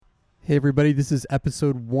Hey everybody, this is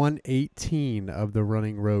episode 118 of the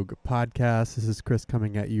Running Rogue podcast. This is Chris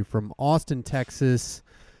coming at you from Austin, Texas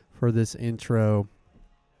for this intro.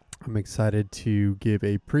 I'm excited to give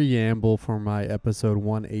a preamble for my episode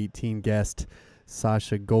 118 guest,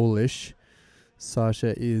 Sasha Golish.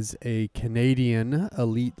 Sasha is a Canadian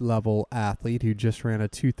elite level athlete who just ran a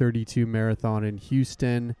 2:32 marathon in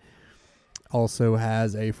Houston. Also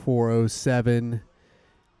has a 4:07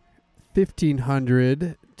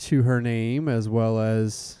 1500 to her name, as well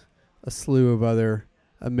as a slew of other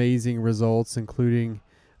amazing results, including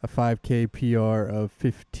a 5K PR of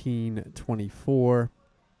 15:24,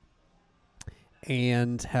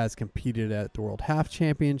 and has competed at the World Half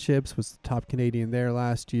Championships, was the top Canadian there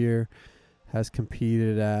last year, has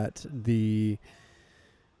competed at the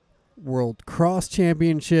World Cross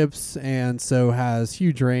Championships, and so has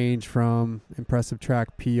huge range from impressive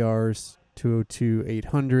track PRs, 2:02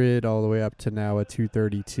 800, all the way up to now a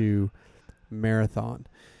 2:32 marathon.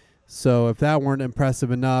 So if that weren't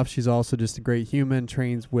impressive enough, she's also just a great human,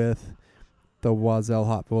 trains with the Oiselle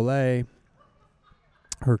Haute Volée.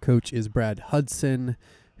 Her coach is Brad Hudson,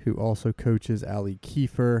 who also coaches Ali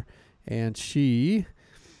Kiefer, and she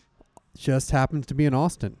just happens to be in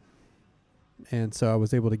Austin. And so I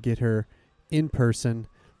was able to get her in person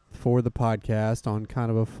for the podcast on kind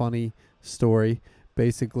of a funny story.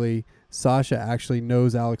 Basically, Sasha actually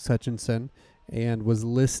knows Alex Hutchinson and was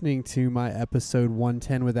listening to my episode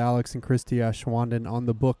 110 with Alex and Christy Ashwanden on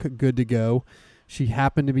the book Good to Go. She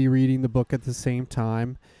happened to be reading the book at the same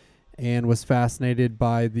time and was fascinated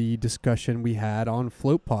by the discussion we had on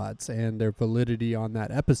float pods and their validity on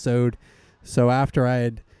that episode. So after I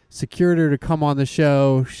had secured her to come on the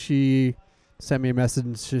show, she sent me a message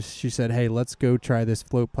and she said, "Hey, let's go try this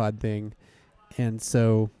float pod thing." And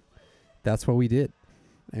so that's what we did.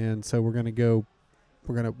 And so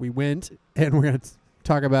we went and we're going to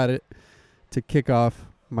talk about it to kick off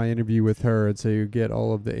my interview with her. And so you get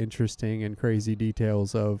all of the interesting and crazy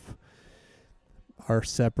details of our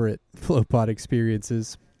separate float pod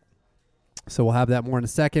experiences. So we'll have that more in a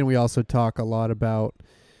second. We also talk a lot about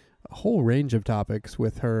a whole range of topics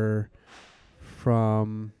with her,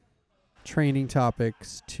 from training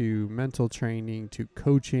topics to mental training to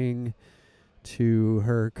coaching to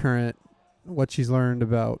her current, what she's learned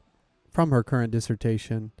about from her current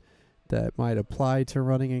dissertation that might apply to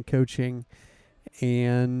running and coaching.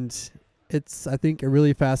 And it's, I think, a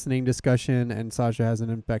really fascinating discussion, and Sasha has an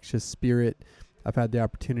infectious spirit. I've had the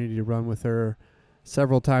opportunity to run with her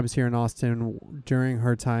several times here in Austin during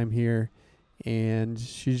her time here, and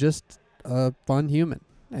she's just a fun human.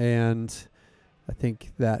 And I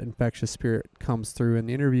think that infectious spirit comes through in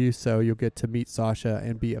the interview, so you'll get to meet Sasha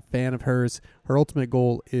and be a fan of hers. Her ultimate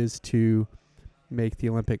goal is to make the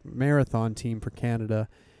Olympic marathon team for Canada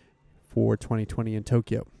for 2020 in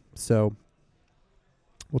Tokyo. So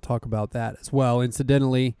we'll talk about that as well.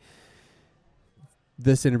 Incidentally,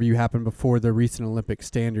 this interview happened before the recent Olympic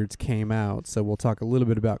standards came out, so we'll talk a little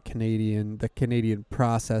bit about the Canadian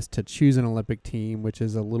process to choose an Olympic team, which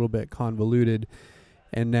is a little bit convoluted,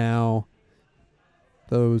 and now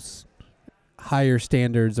those higher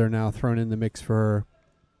standards are now thrown in the mix for her,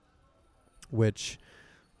 which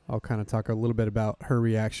I'll kind of talk a little bit about her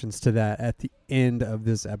reactions to that at the end of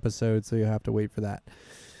this episode, so you'll have to wait for that.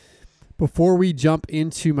 Before we jump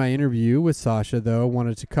into my interview with Sasha, though, I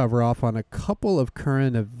wanted to cover off on a couple of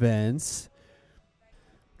current events.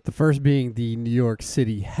 The first being the New York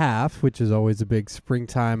City Half, which is always a big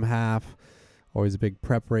springtime half, always a big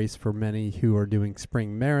prep race for many who are doing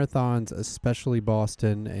spring marathons, especially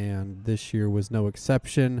Boston, and this year was no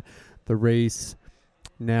exception. The race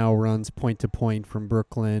now runs point to point from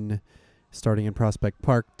Brooklyn, starting in Prospect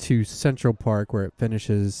Park, to Central Park, where it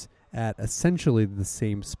finishes at essentially the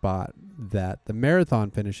same spot that the marathon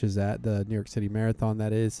finishes at, the New York City Marathon,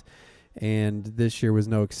 that is. And this year was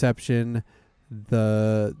no exception.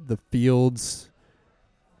 The fields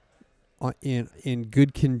in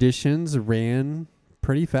good conditions ran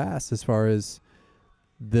pretty fast as far as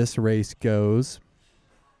this race goes.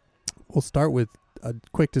 We'll start with a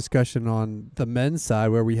quick discussion on the men's side,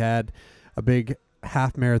 where we had a big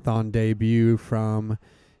half marathon debut from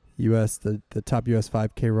the top U.S.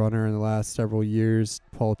 5K runner in the last several years,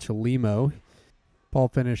 Paul Chelimo. Paul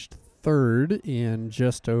finished third in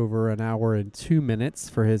just over an hour and 2 minutes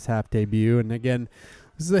for his half debut. And again,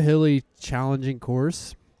 this is a hilly, challenging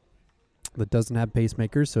course that doesn't have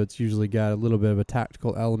pacemakers, so it's usually got a little bit of a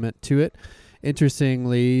tactical element to it.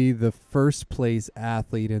 Interestingly, the first place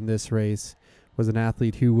athlete in this race was an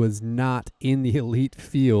athlete who was not in the elite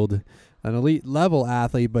field, an elite level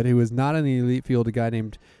athlete, but who was not in the elite field, a guy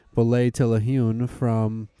named Bolay Tilahun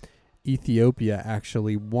from Ethiopia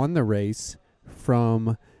actually won the race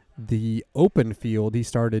from the open field. He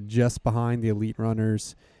started just behind the elite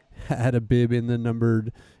runners, had a bib in the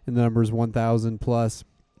numbers 1,000 plus,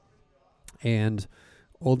 and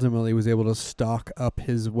ultimately was able to stalk up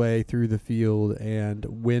his way through the field and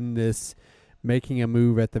win this, making a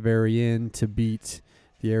move at the very end to beat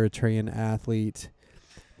the Eritrean athlete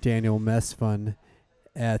Daniel Mesfun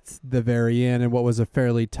at the very end in what was a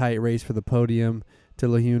fairly tight race for the podium.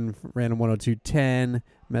 Tilahun ran a 102.10,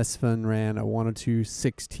 Mesfun ran a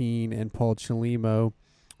 102.16, and Paul Chelimo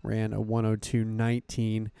ran a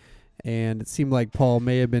 102.19. And it seemed like Paul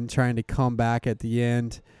may have been trying to come back at the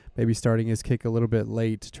end, maybe starting his kick a little bit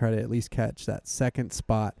late to try to at least catch that second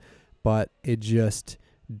spot, but it just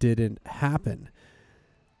didn't happen.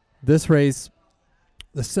 This race,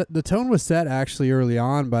 the tone was set actually early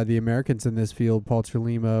on by the Americans in this field, Paul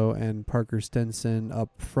Chelimo and Parker Stinson up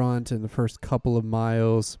front in the first couple of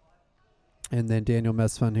miles. And then Daniel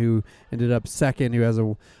Mesfun, who ended up second, who has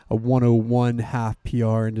a 101 half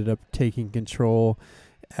PR, ended up taking control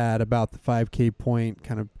at about the 5K point,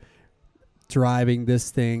 kind of driving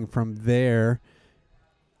this thing from there,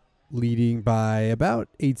 leading by about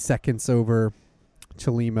 8 seconds over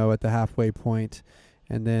Chelimo at the halfway point.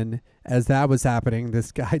 And then as that was happening,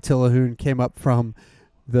 this guy Tilahun came up from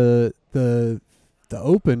the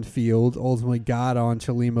open field, ultimately got on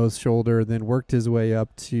Chelimo's shoulder, then worked his way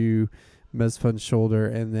up to Mesfun's shoulder,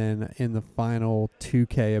 and then in the final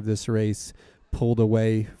 2K of this race pulled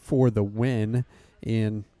away for the win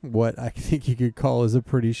in what I think you could call is a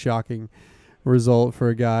pretty shocking result for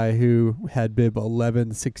a guy who had bib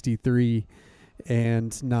 1163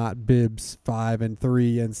 and not bibs 5 and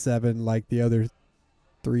 3 and 7 like the other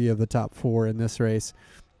 3 of the top 4 in this race.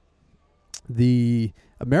 The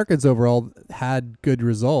Americans overall had good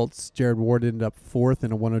results. Jared Ward ended up 4th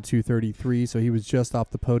in a 102.33, so he was just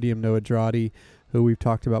off the podium. Noah Droddy, who we've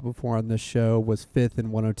talked about before on this show, was 5th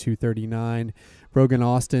in 102.39. Brogan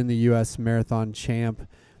Austin, the U.S. marathon champ,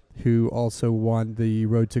 who also won the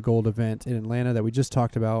Road to Gold event in Atlanta that we just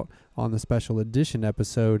talked about on the special edition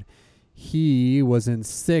episode, he was in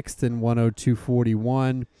 6th in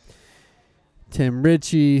 102.41. Tim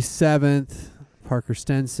Ritchie, 7th. Parker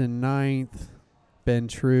Stenson, 9th. Ben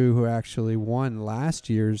True, who actually won last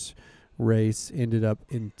year's race, ended up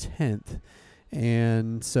in 10th.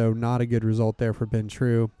 And so not a good result there for Ben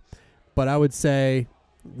True. But I would say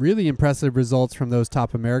really impressive results from those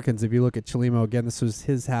top Americans. If you look at Chelimo, again, this was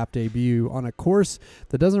his half debut on a course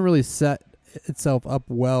that doesn't really set itself up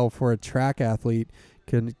well for a track athlete,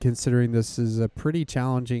 considering this is a pretty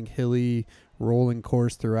challenging, hilly, rolling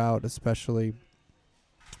course throughout, especially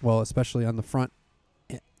on the front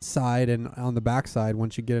side and on the back side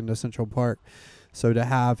once you get into Central Park. So to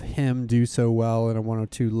have him do so well in a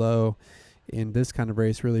 102 low in this kind of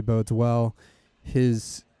race really bodes well.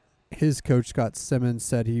 His coach, Scott Simmons,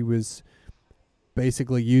 said he was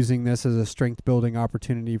basically using this as a strength building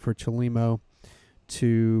opportunity for Chelimo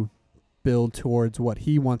to build towards what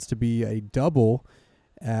he wants to be a double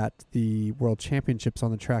at the World Championships on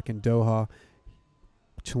the track in Doha.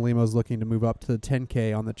 Chelimo's looking to move up to the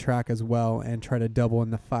 10K on the track as well and try to double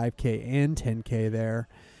in the 5K and 10K there.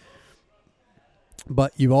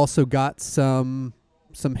 But you've also got some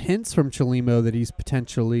hints from Chelimo that he's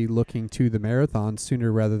potentially looking to the marathon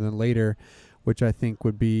sooner rather than later, which I think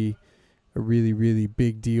would be a really, really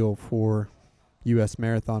big deal for U.S.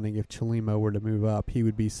 marathoning. If Chelimo were to move up, he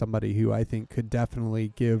would be somebody who I think could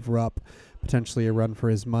definitely give Rupp potentially a run for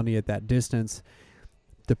his money at that distance,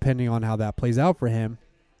 depending on how that plays out for him.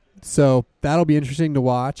 So that'll be interesting to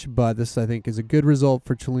watch, but this, I think, is a good result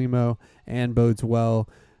for Chelimo and bodes well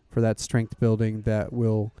for that strength building that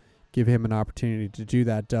will give him an opportunity to do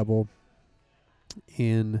that double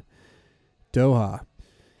in Doha.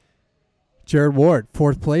 Jared Ward,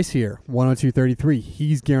 4th place here, 102.33.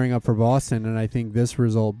 He's gearing up for Boston, and I think this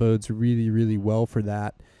result bodes really, really well for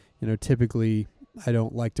that. You know, typically I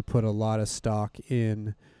don't like to put a lot of stock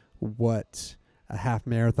in what a half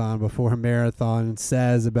marathon before a marathon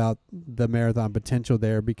says about the marathon potential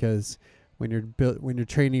there, because when you're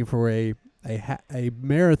training for a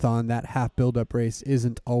marathon, that half build-up race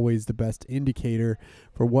isn't always the best indicator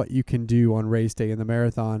for what you can do on race day in the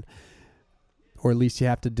marathon, or at least you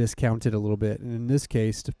have to discount it a little bit. And in this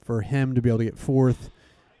case, for him to be able to get 4th,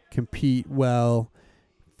 compete well,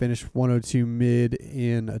 finish 102 mid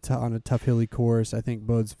on a tough hilly course, I think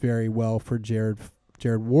bodes very well for Jared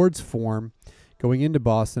Ward's form going into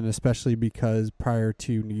Boston, especially because prior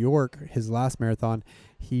to New York, his last marathon,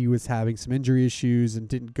 he was having some injury issues and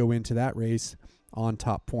didn't go into that race on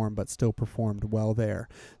top form, but still performed well there.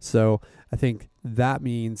 So I think that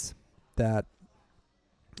means that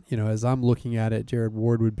as I'm looking at it, Jared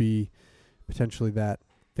Ward would be potentially that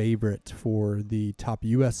favorite for the top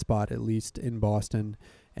U.S. spot, at least in Boston,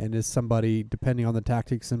 and is somebody, depending on the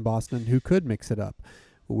tactics in Boston, who could mix it up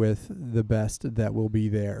with the best that will be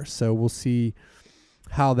there. So we'll see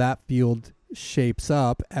how that field shapes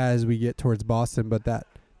up as we get towards Boston, but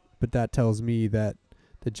that tells me that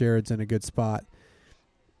Jared's in a good spot.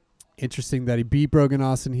 Interesting that he beat Brogan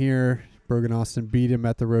Austin here. Brogan Austin beat him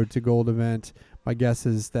at the Road to Gold event. My guess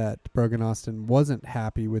is that Brogan Austin wasn't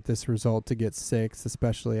happy with this result to get sixth,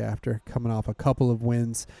 especially after coming off a couple of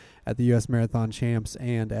wins at the U.S. Marathon Champs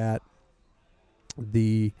and at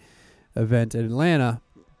the event in Atlanta.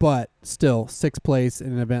 But still, sixth place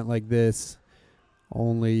in an event like this,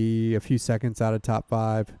 only a few seconds out of top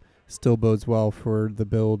five, still bodes well for the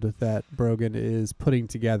build that Brogan is putting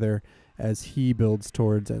together as he builds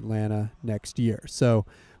towards Atlanta next year. So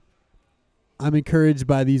I'm encouraged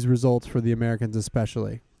by these results for the Americans,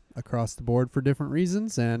 especially across the board for different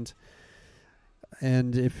reasons. And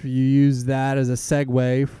if you use that as a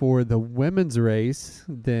segue for the women's race,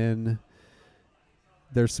 then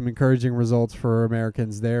there's some encouraging results for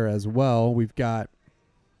Americans there as well. We've got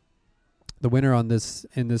the winner in this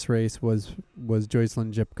race was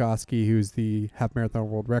Joycelyn Jepkowski, who's the half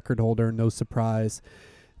marathon world record holder. No surprise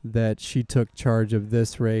that she took charge of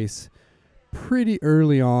this race pretty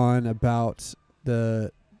early on, about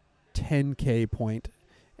the 10K point,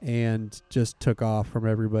 and just took off from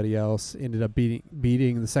everybody else. Ended up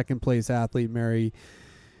beating the second place athlete, Mary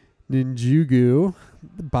Ninjugu,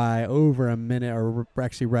 by over a minute, or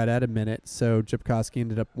actually right at a minute. So Jepkowski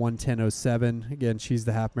ended up 1:10:07. Again, she's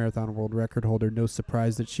the half marathon world record holder. No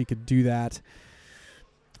surprise that she could do that.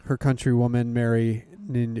 Her countrywoman, Mary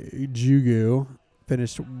Ninjugu,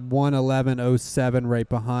 finished 1:11:07 right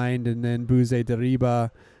behind, and then Buze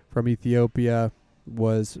Dariba from Ethiopia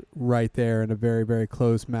was right there in a very, very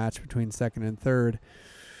close match between second and third.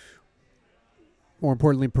 More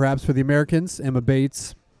importantly, perhaps for the Americans, Emma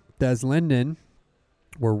Bates, Des Linden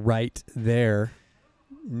were right there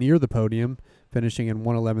near the podium, finishing in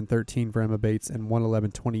 1:11:13 for Emma Bates and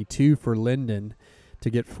 1:11:22 for Linden to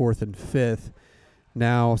get fourth and fifth.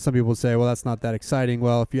 Now, some people say, well, that's not that exciting.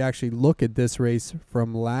 Well, if you actually look at this race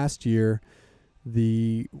from last year,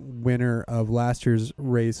 the winner of last year's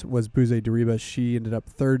race was Buze Dariba. She ended up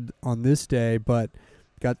third on this day, but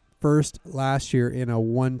got first last year in a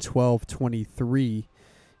 1:12:23.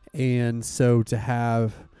 And so to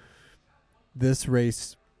have this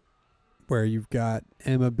race where you've got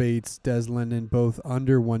Emma Bates, Des Linden, both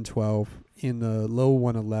under 112 in the low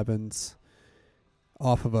 111s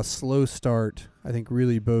off of a slow start, I think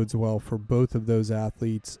really bodes well for both of those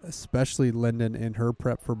athletes, especially Linden in her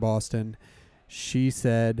prep for Boston. She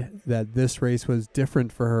said that this race was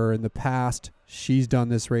different for her. In the past, she's done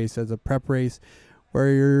this race as a prep race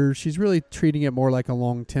where she's really treating it more like a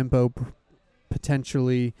long tempo,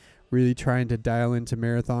 potentially really trying to dial into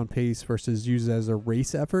marathon pace versus use it as a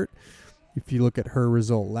race effort. If you look at her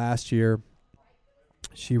result last year,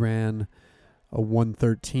 she ran a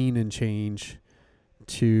 1:13 and change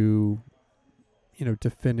to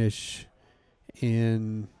finish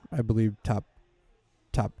in, I believe, top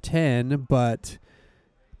 10, but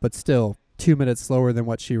still 2 minutes slower than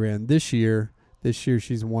what she ran this year. This year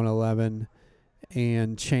she's 1:11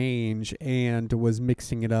 and change, and was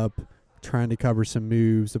mixing it up, trying to cover some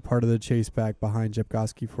moves, a part of the chase back behind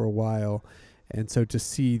Jepkowski for a while. And so to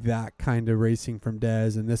see that kind of racing from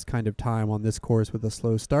Des and this kind of time on this course with a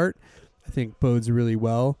slow start, I think bodes really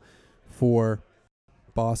well for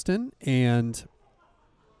Boston, and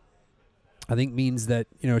I think means that,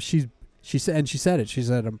 she said it. She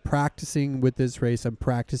said, I'm practicing with this race. I'm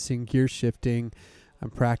practicing gear shifting. I'm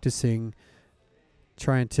practicing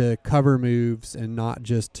trying to cover moves and not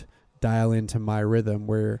just dial into my rhythm,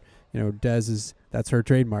 where, Des that's her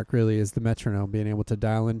trademark really, is the metronome, being able to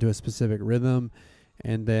dial into a specific rhythm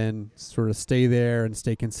and then sort of stay there and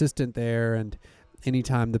stay consistent there. And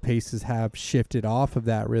anytime the paces have shifted off of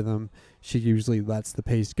that rhythm, she usually lets the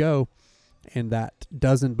pace go. And that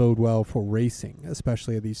doesn't bode well for racing,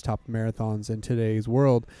 especially at these top marathons in today's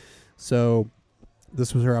world. So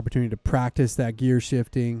this was her opportunity to practice that gear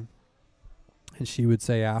shifting. And she would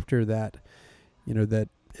say after that, that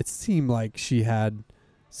it seemed like she had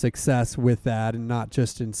success with that, and not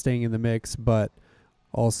just in staying in the mix, but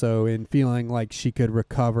also in feeling like she could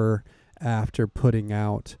recover after putting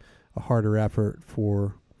out a harder effort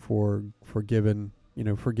for given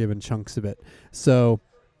chunks of it. So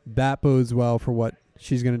that bodes well for what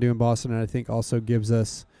she's going to do in Boston, and I think also gives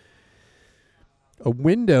us a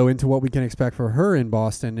window into what we can expect for her in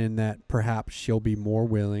Boston, in that perhaps she'll be more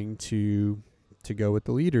willing to to go with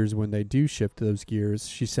the leaders when they do shift those gears.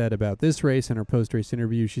 She said about this race in her post-race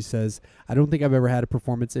interview, she says, "I don't think I've ever had a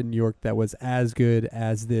performance in New York that was as good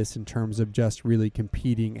as this in terms of just really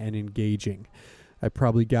competing and engaging. I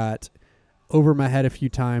probably got over my head a few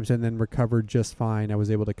times and then recovered just fine. I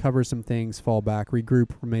was able to cover some things, fall back,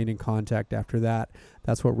 regroup, remain in contact after that.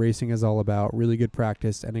 That's what racing is all about. Really good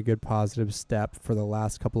practice and a good positive step for the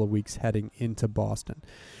last couple of weeks heading into Boston."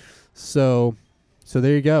 So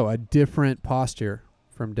there you go, a different posture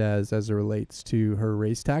from Des as it relates to her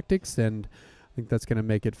race tactics, and I think that's going to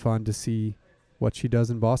make it fun to see what she does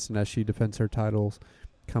in Boston as she defends her titles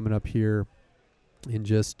coming up here in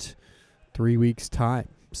just 3 weeks' time.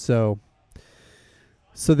 So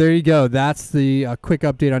there you go. That's the quick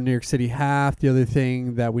update on New York City Half. The other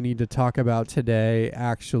thing that we need to talk about today,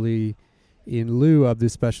 actually, in lieu of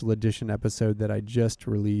this special edition episode that I just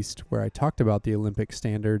released where I talked about the Olympic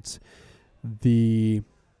standards, the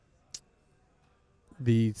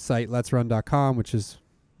site letsrun.com, which is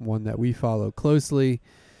one that we follow closely,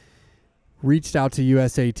 reached out to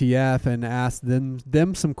USATF and asked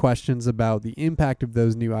them some questions about the impact of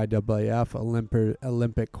those new IAAF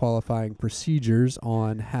Olympic qualifying procedures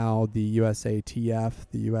on how the USATF,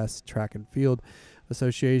 the U.S. Track and Field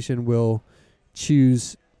Association, will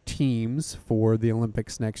choose teams for the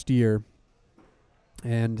Olympics next year.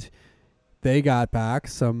 And they got back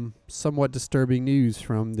some somewhat disturbing news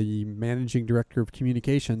from the managing director of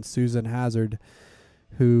communications, Susan Hazard,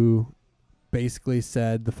 who basically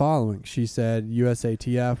said the following. She said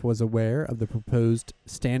USATF was aware of the proposed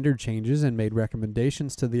standard changes and made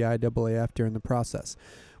recommendations to the IAAF during the process.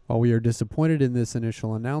 While we are disappointed in this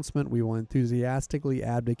initial announcement, we will enthusiastically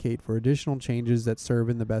advocate for additional changes that serve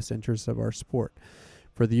in the best interests of our sport.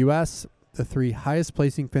 For the U.S., the 3 highest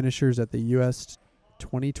placing finishers at the U.S.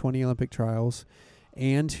 2020 Olympic trials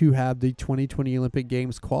and who have the 2020 Olympic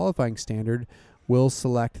Games qualifying standard will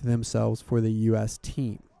select themselves for the U.S.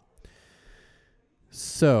 team.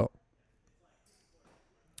 So,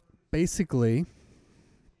 basically,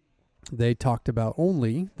 they talked about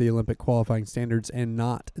only the Olympic qualifying standards and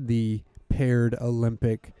not the paired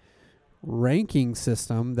Olympic ranking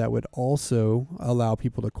system that would also allow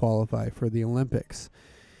people to qualify for the Olympics.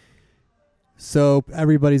 So,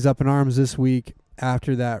 everybody's up in arms this week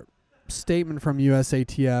after that statement from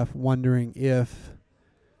USATF, wondering if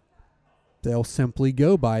they'll simply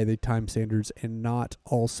go by the time standards and not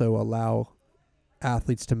also allow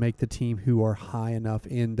athletes to make the team who are high enough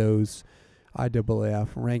in those IAAF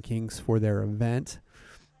rankings for their event.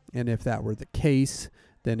 And if that were the case,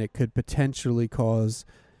 then it could potentially cause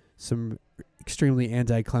some extremely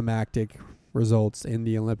anticlimactic results in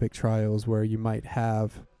the Olympic trials, where you might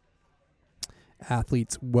have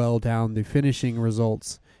athletes well down the finishing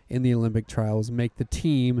results in the Olympic trials make the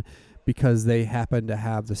team because they happen to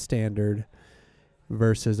have the standard,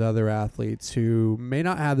 versus other athletes who may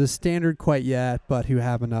not have the standard quite yet, but who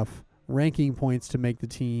have enough ranking points to make the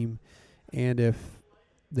team. And if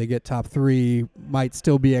they get top 3, might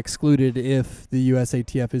still be excluded if the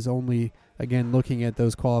USATF is only, again, looking at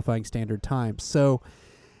those qualifying standard times. So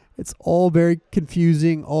it's all very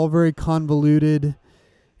confusing, all very convoluted,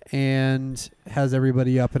 and has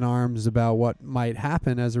everybody up in arms about what might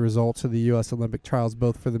happen as a result of the U.S. Olympic trials,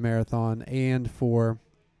 both for the marathon and for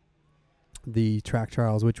the track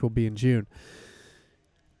trials, which will be in June.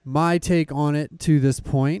 My take on it to this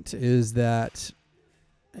point is that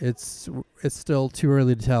it's still too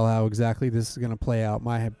early to tell how exactly this is going to play out.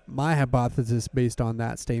 My hypothesis based on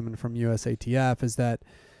that statement from USATF is that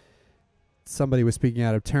somebody was speaking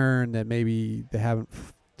out of turn, that maybe they haven't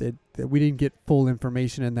that we didn't get full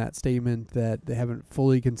information in that statement, that they haven't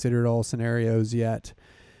fully considered all scenarios yet,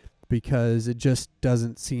 because it just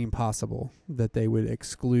doesn't seem possible that they would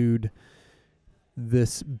exclude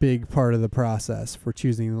this big part of the process for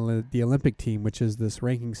choosing the Olympic team, which is this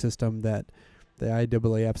ranking system that the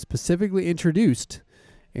IAAF specifically introduced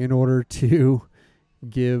in order to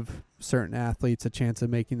give certain athletes a chance of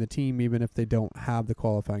making the team, even if they don't have the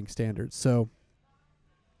qualifying standards. So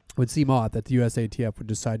it would seem odd that the USATF would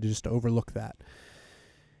decide to just overlook that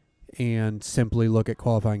and simply look at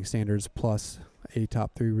qualifying standards plus a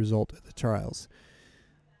top 3 result at the trials.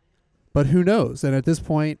 But who knows? And at this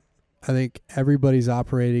point, I think everybody's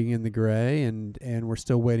operating in the gray, and we're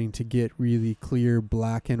still waiting to get really clear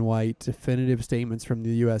black and white definitive statements from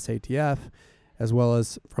the USATF as well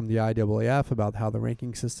as from the IAAF about how the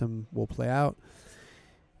ranking system will play out.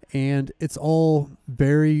 And it's all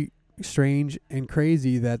very strange and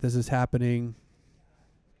crazy that this is happening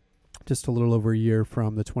just a little over a year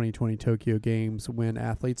from the 2020 Tokyo Games, when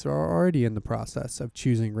athletes are already in the process of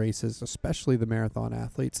choosing races, especially the marathon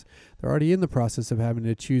athletes. They're already in the process of having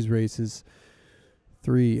to choose races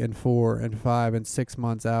 3 and 4 and 5 and 6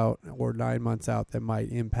 months out or 9 months out that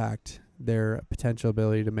might impact their potential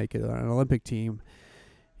ability to make it on an Olympic team.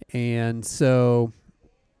 And so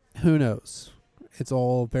who knows? It's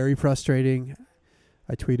all very frustrating.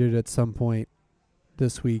 I tweeted at some point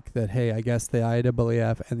this week that, hey, I guess the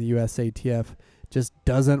IAAF and the USATF just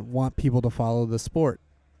doesn't want people to follow the sport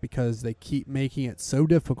because they keep making it so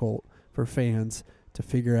difficult for fans to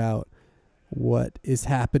figure out what is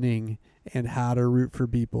happening and how to root for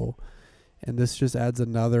people. And this just adds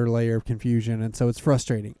another layer of confusion. And so it's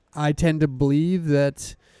frustrating. I tend to believe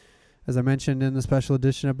that, as I mentioned in the special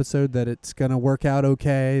edition episode, that it's going to work out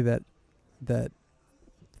okay, that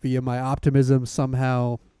via my optimism,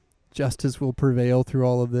 somehow justice will prevail through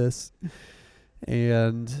all of this.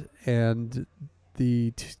 And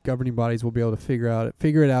the governing bodies will be able to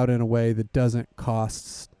figure it out in a way that doesn't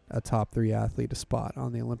cost a top 3 athlete a spot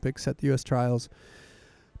on the Olympics at the U.S. trials.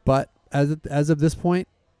 But as of this point,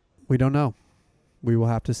 we don't know. We will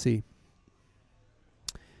have to see.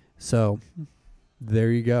 So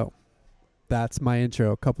there you go. That's my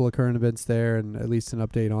intro. A couple of current events there and at least an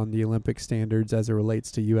update on the Olympic standards as it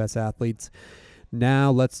relates to U.S. athletes.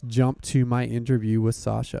 Now let's jump to my interview with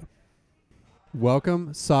Sasha.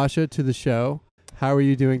 Welcome, Sasha, to the show. How are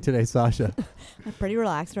you doing today, Sasha? I'm pretty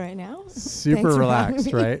relaxed right now. Super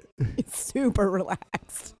relaxed, right? Super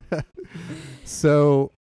relaxed.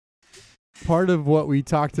 So part of what we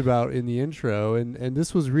talked about in the intro, and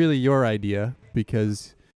this was really your idea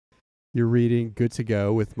because you're reading Good to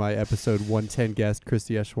Go with my episode 110 guest,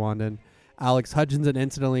 Christy Eschwanden. Alex Hutchinson,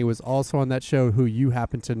 incidentally, was also on that show, who you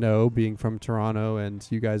happen to know, being from Toronto, and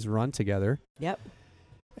you guys run together. Yep.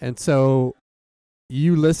 And so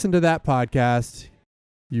you listened to that podcast,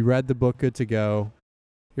 you read the book Good to Go,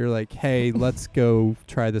 you're like, hey, let's go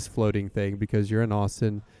try this floating thing because you're in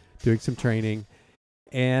Austin doing some training.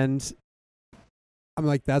 And I'm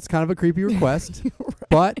like, that's kind of a creepy request, Right.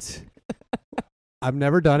 but I've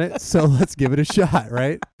never done it, so let's give it a shot,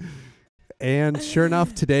 right? And sure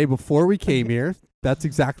enough, today, before we came here, that's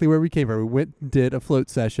exactly where we came from. We went and did a float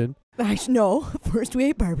session. Actually, no. First we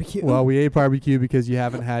ate barbecue. Well, we ate barbecue because you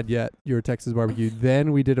haven't had yet your Texas barbecue.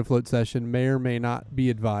 Then we did a float session, may or may not be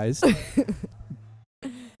advised.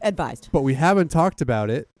 Advised. But we haven't talked about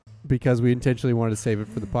it because we intentionally wanted to save it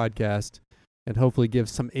for the podcast and hopefully give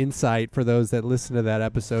some insight for those that listened to that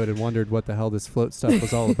episode and wondered what the hell this float stuff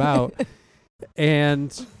was all about.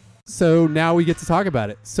 And so now we get to talk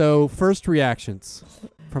about it. So first reactions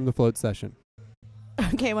from the float session.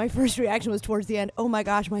 Okay, my first reaction was towards the end. Oh my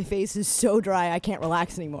gosh, my face is so dry, I can't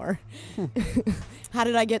relax anymore. How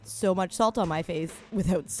did I get so much salt on my face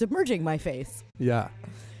without submerging my face? Yeah.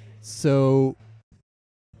 So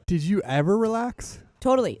did you ever relax?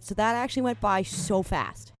 Totally. So that actually went by so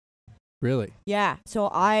fast. Really? Yeah. So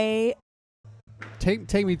I...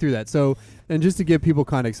 Take me through that. So, and just to give people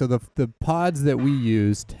context, so the pods that we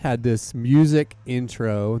used had this music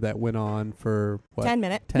intro that went on for what? 10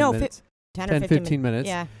 minutes. 10 no, minutes. 10 10, or 15 15 minutes.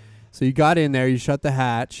 Yeah. So you got in there, you shut the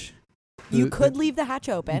hatch. You could leave the hatch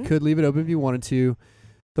open. You could leave it open if you wanted to.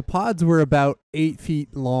 The pods were about 8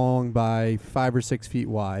 feet long by 5 or 6 feet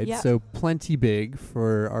wide. Yep. So plenty big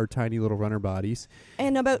for our tiny little runner bodies.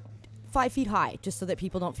 And about 5 feet high, just so that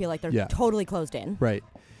people don't feel like they're totally closed in. Right.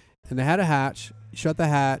 And they had a hatch. You shut the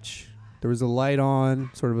hatch. There was a light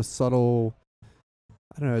on, sort of a subtle,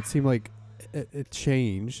 I don't know, it seemed like it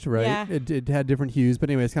changed, right? Yeah. It had different hues. But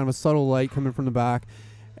anyway, it's kind of a subtle light coming from the back.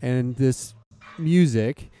 And this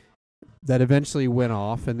music that eventually went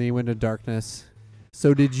off and then you went into darkness.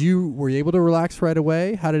 So were you able to relax right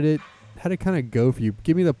away? How did it kind of go for you?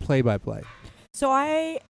 Give me the play-by-play. So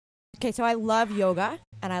I love yoga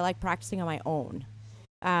and I like practicing on my own.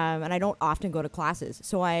 And I don't often go to classes.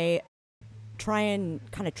 So I try and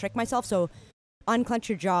kind of trick myself. So unclench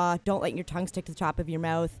your jaw, don't let your tongue stick to the top of your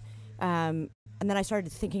mouth. And then I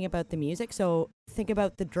started thinking about the music. So think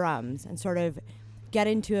about the drums and sort of get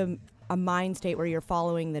into a mind state where you're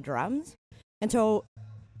following the drums. And so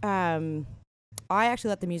I actually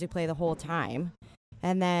let the music play the whole time.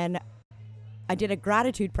 And then I did a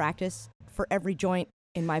gratitude practice for every joint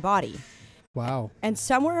in my body. Wow. And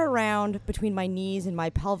somewhere around between my knees and my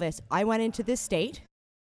pelvis, I went into this state.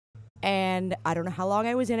 And I don't know how long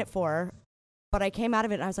I was in it for, but I came out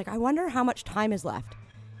of it and I was like, I wonder how much time is left.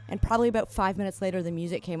 And probably about 5 minutes later, the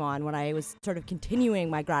music came on when I was sort of continuing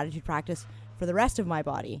my gratitude practice for the rest of my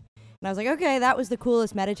body. And I was like, okay, that was the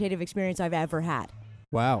coolest meditative experience I've ever had.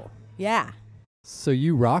 Wow. Yeah. So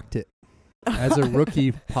you rocked it as a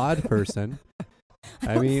rookie pod person.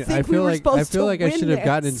 I mean, I feel like I should have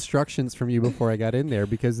gotten instructions from you before I got in there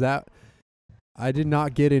because that I did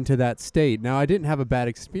not get into that state. Now, I didn't have a bad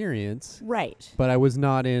experience, Right. but I was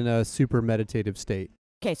not in a super meditative state.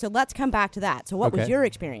 Okay, so let's come back to that. So what was Okay. your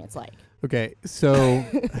experience like? Okay, so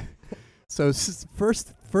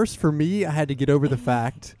first for me, I had to get over the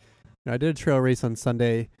fact. I did a trail race on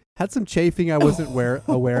Sunday. Had some chafing I wasn't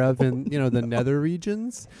aware of in the nether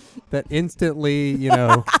regions. That instantly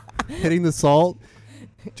hitting the salt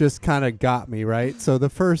just kind of got me right. So the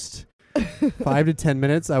first 5 to 10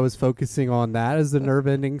 minutes, I was focusing on that as the nerve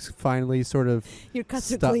endings finally sort of Your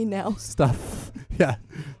cuts are clean now. stop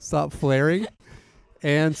flaring.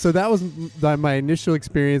 And so that was my initial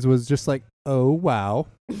experience was just like, oh, wow,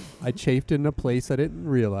 I chafed in a place I didn't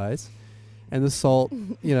realize. And the salt,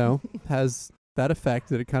 has that effect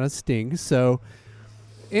that it kind of stings. So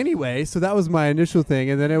anyway, so that was my initial thing.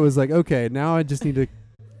 And then it was like, okay, now I just need to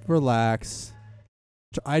relax.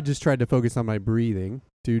 I just tried to focus on my breathing,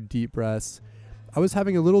 do deep breaths. I was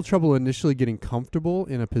having a little trouble initially getting comfortable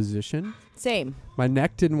in a position. Same. My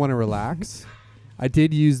neck didn't want to relax. I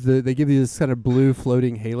did use they give you this kind of blue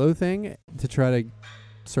floating halo thing to try to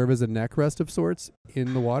serve as a neck rest of sorts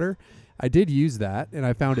in the water. I did use that and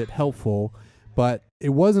I found it helpful, but it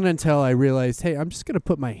wasn't until I realized, hey, I'm just going to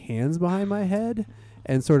put my hands behind my head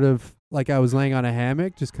and sort of like I was laying on a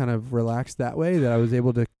hammock, just kind of relaxed that way, that I was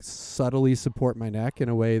able to subtly support my neck in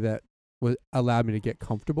a way that allowed me to get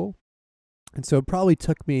comfortable. And so it probably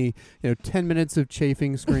took me, 10 minutes of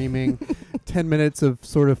chafing, screaming, 10 minutes of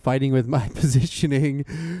sort of fighting with my positioning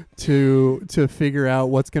to figure out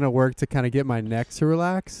what's going to work to kind of get my neck to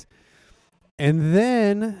relax. And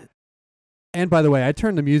by the way, I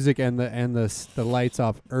turned the music and the lights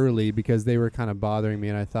off early because they were kind of bothering me.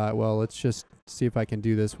 And I thought, well, let's just see if I can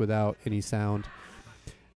do this without any sound.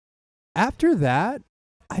 After that,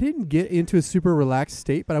 I didn't get into a super relaxed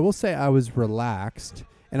state, but I will say I was relaxed.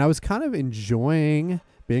 And I was kind of enjoying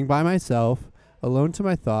being by myself, alone to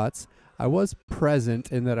my thoughts. I was present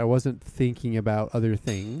in that I wasn't thinking about other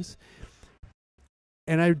things.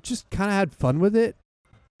 And I just kind of had fun with it.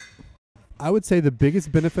 I would say the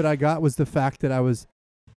biggest benefit I got was the fact that I was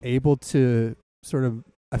able to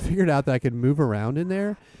I figured out that I could move around in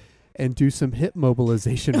there and do some hip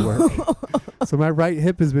mobilization work. So my right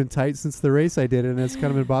hip has been tight since the race I did, and it's kind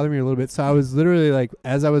of been bothering me a little bit. So I was literally like,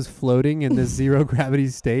 as I was floating in this zero gravity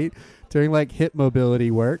state, doing like hip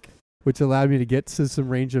mobility work, which allowed me to get to some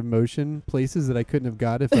range of motion places that I couldn't have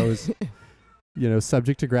got if I was,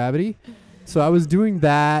 subject to gravity. So I was doing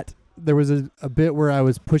that. There was a bit where I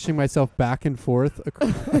was pushing myself back and forth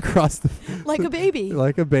across the like a baby.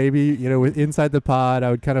 Like a baby, inside the pod.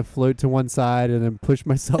 I would kind of float to one side and then push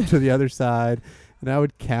myself to the other side. And I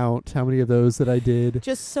would count how many of those that I did.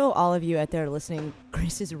 Just so all of you out there listening,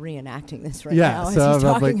 Chris is reenacting this right now as he's I'm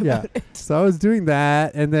talking about it. So I was doing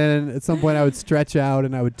that, and then at some point I would stretch out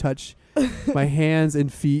and I would touch my hands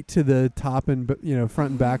and feet to the top and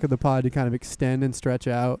front and back of the pod to kind of extend and stretch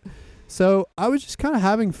out. So I was just kind of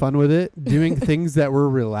having fun with it, doing things that were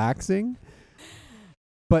relaxing.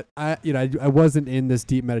 But I wasn't in this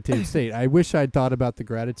deep meditative state. I wish I'd thought about the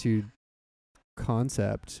gratitude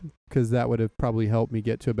concept, because that would have probably helped me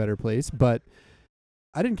get to a better place. But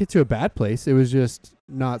I didn't get to a bad place. It was just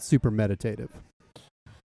not super meditative.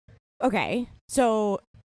 Okay. So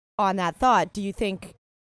on that thought, do you think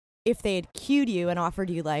if they had cued you and offered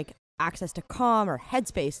you like access to Calm or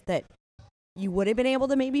Headspace, that you would have been able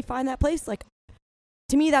to maybe find that place? Like,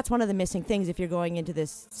 to me, that's one of the missing things if you're going into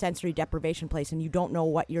this sensory deprivation place and you don't know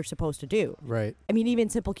what you're supposed to do. Right. I mean, even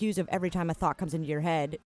simple cues of every time a thought comes into your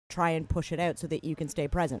head, try and push it out so that you can stay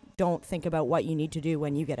present. Don't think about what you need to do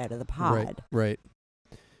when you get out of the pod. Right.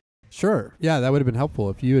 Sure. Yeah, that would have been helpful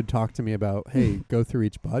if you had talked to me about, hey, go through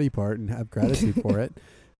each body part and have gratitude for it.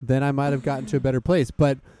 Then I might have gotten to a better place.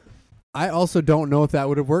 But I also don't know if that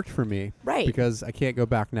would have worked for me. Right. Because I can't go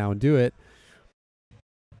back now and do it.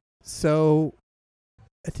 So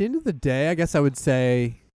at the end of the day, I guess I would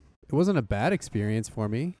say it wasn't a bad experience for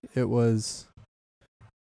me. It was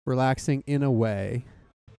relaxing in a way.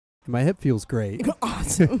 My hip feels great.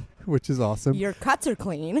 Awesome. Which is awesome. Your cuts are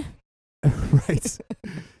clean. Right.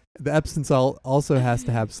 The Epsom salt also has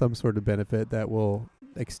to have some sort of benefit that will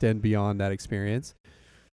extend beyond that experience.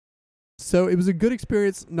 So it was a good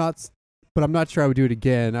experience, but I'm not sure I would do it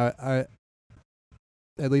again. I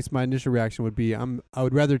at least my initial reaction would be I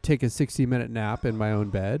would rather take a 60-minute nap in my own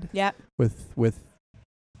bed. Yep. With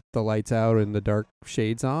the lights out and the dark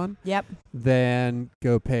shades on. Yep. Than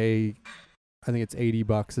go pay, I think it's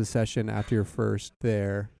 $80 a session after you're first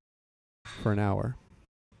there for an hour.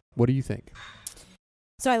 What do you think?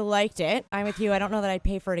 So I liked it. I'm with you. I don't know that I'd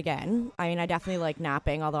pay for it again. I mean, I definitely like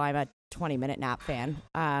napping, although I'm a 20-minute nap fan.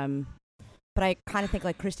 But I kind of think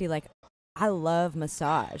like Christy, like I love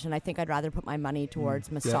massage, and I think I'd rather put my money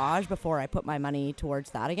towards massage before I put my money towards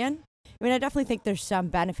that again. I mean, I definitely think there's some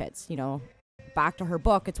benefits, back to her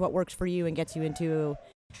book. It's what works for you and gets you into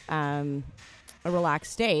a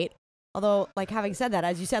relaxed state. Although, like, having said that,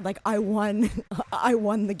 as you said, like, I won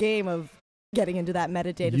the game of getting into that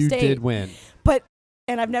meditative state. You did win.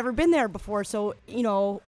 And I've never been there before. So,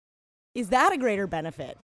 is that a greater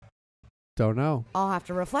benefit? Don't know. I'll have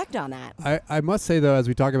to reflect on that. I must say, though, as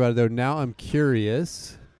we talk about it, though, now I'm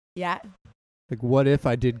curious. Yeah. Like, what if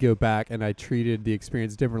I did go back and I treated the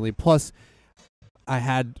experience differently? Plus, I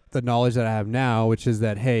had the knowledge that I have now, which is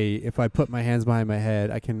that, hey, if I put my hands behind my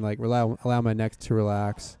head, I can, like, allow my neck to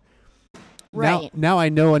relax. Right. Now I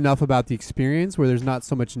know enough about the experience where there's not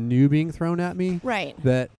so much new being thrown at me. Right.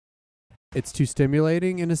 That it's too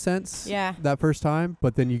stimulating in a sense. Yeah. That first time.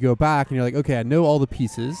 But then you go back and you're like, okay, I know all the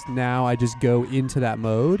pieces. Now I just go into that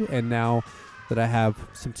mode. And now that I have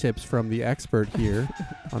some tips from the expert here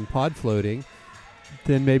on pod floating,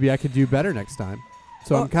 then maybe I could do better next time.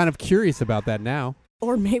 So I'm kind of curious about that now.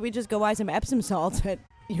 Or maybe just go buy some Epsom salts at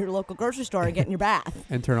your local grocery store and get in your bath.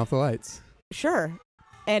 And turn off the lights. Sure.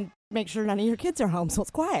 And make sure none of your kids are home so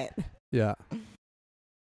it's quiet. Yeah.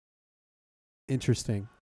 Interesting.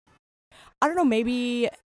 I don't know, maybe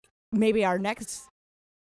our next,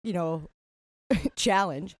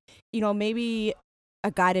 challenge, maybe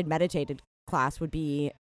a guided meditated class would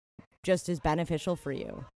be just as beneficial for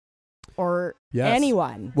you or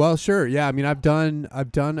anyone. Well, sure. Yeah. I mean, I've done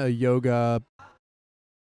a yoga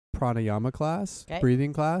pranayama class,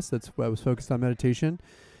 breathing class. That's what was focused on meditation.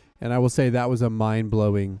 And I will say that was a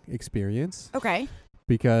mind-blowing experience. Okay.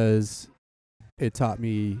 Because it taught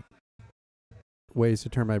me ways to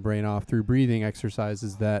turn my brain off through breathing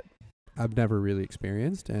exercises that I've never really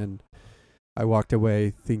experienced. And I walked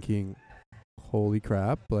away thinking, holy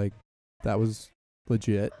crap, like that was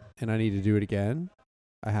legit and I need to do it again.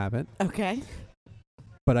 I haven't. Okay.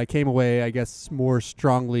 But I came away, I guess, more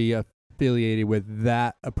strongly affiliated with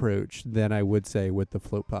that approach than I would say with the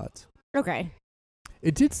float pods. Okay.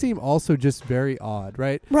 It did seem also just very odd,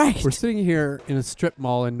 right? Right. We're sitting here in a strip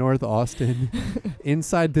mall in North Austin,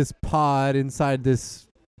 inside this pod, inside this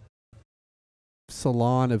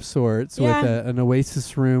salon of sorts, with an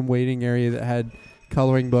oasis room waiting area that had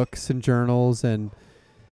coloring books and journals and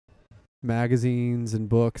magazines and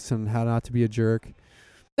books and how not to be a jerk.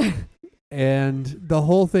 And the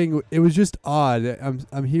whole thing, it was just odd.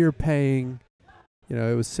 I'm here paying,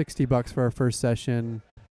 it was $60 for our first session.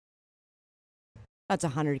 That's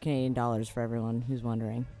 $100 Canadian for everyone who's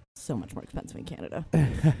wondering. So much more expensive in Canada.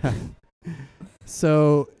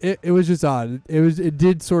 So it was just odd. It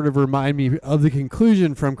did sort of remind me of the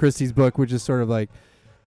conclusion from Christy's book, which is sort of like,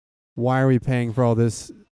 why are we paying for all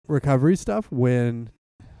this recovery stuff when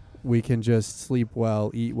we can just sleep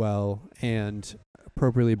well, eat well, and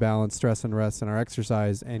appropriately balance stress and rest in our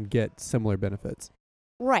exercise and get similar benefits?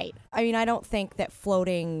 Right. I mean, I don't think that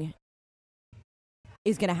floating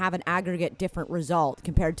is going to have an aggregate different result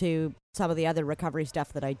compared to some of the other recovery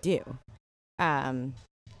stuff that I do.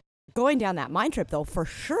 Going down that mind trip, though, for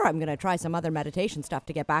sure I'm going to try some other meditation stuff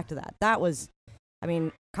to get back to that. That was,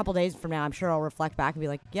 a couple days from now, I'm sure I'll reflect back and be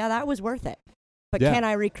like, yeah, that was worth it. But can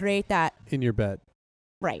I recreate that? In your bed.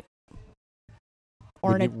 Right.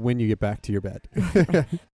 Or when you get back to your bed.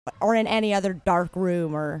 Or in any other dark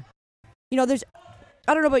room or, there's,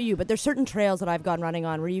 I don't know about you, but there's certain trails that I've gone running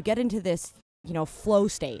on where you get into this flow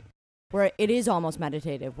state where it is almost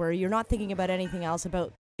meditative, where you're not thinking about anything else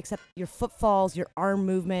except your footfalls, your arm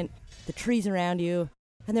movement, the trees around you.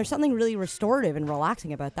 And there's something really restorative and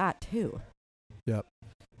relaxing about that too. Yep.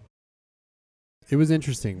 It was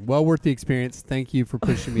interesting. Well worth the experience. Thank you for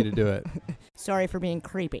pushing me to do it. Sorry for being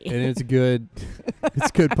creepy. And it's good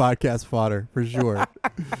podcast fodder for sure.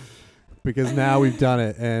 Because now we've done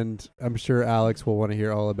it, and I'm sure Alex will want to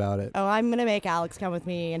hear all about it. Oh, I'm going to make Alex come with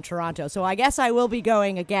me in Toronto, so I guess I will be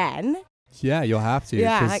going again. Yeah, you'll have to.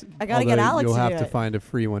 Yeah, I got to get Alex to do it. You'll have to find a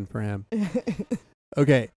free one for him.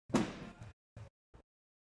 Okay. I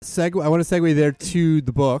want to segue there to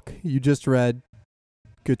the book you just read,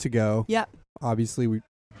 Good to Go. Yep. Obviously,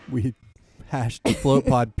 we hashed the float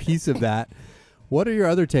pod piece of that. What are your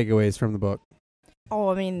other takeaways from the book?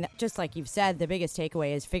 Oh, just like you've said, the biggest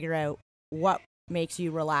takeaway is figure out what makes you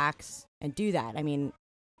relax and do that.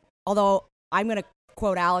 Although I'm going to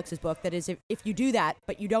quote Alex's book, that is, if you do that,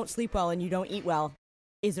 but you don't sleep well and you don't eat well,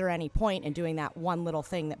 is there any point in doing that one little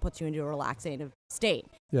thing that puts you into a relaxative state?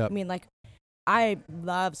 Yeah. I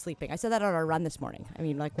love sleeping. I said that on our run this morning.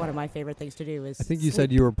 One of my favorite things to do is I think you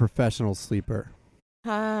said you were a professional sleeper.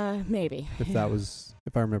 Maybe.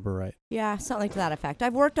 if I remember right. Yeah, something to that effect.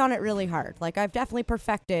 I've worked on it really hard. Like, I've definitely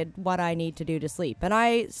perfected what I need to do to sleep, and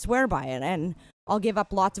I swear by it. And I'll give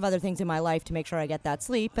up lots of other things in my life to make sure I get that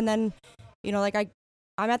sleep. And then, like,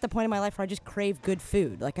 I'm at the point in my life where I just crave good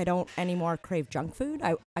food. Like, I don't anymore crave junk food.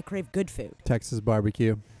 I crave good food. Texas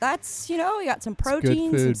barbecue. That's, we got some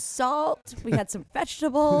protein, some salt. We had some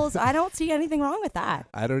vegetables. I don't see anything wrong with that.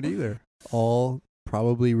 I don't either. All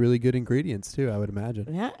probably really good ingredients too, I would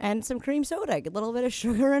imagine. Yeah, and some cream soda, a little bit of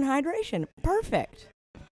sugar and hydration. Perfect.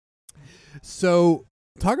 So,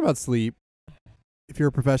 talk about sleep. If you're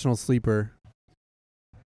a professional sleeper,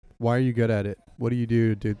 why are you good at it? What do you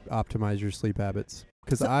do to optimize your sleep habits?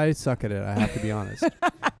 Because I suck at it, I have to be honest.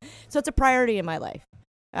 So it's a priority in my life.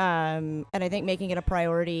 And I think making it a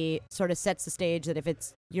priority sort of sets the stage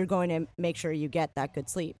that you're going to make sure you get that good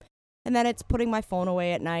sleep. And then it's putting my phone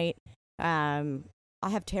away at night. I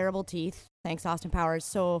have terrible teeth, thanks to Austin Powers.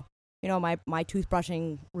 So, my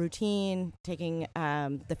toothbrushing routine, taking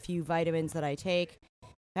the few vitamins that I take,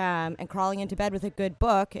 and crawling into bed with a good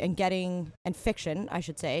book and fiction, I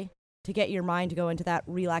should say, to get your mind to go into that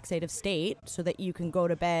relaxative state so that you can go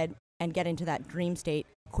to bed and get into that dream state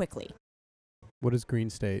quickly. What is green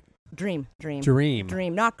state? Dream,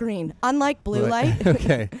 not green. Unlike blue light.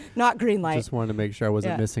 Okay. Not green light. Just wanted to make sure I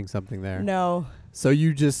wasn't missing something there. No. So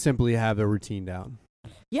you just simply have a routine down.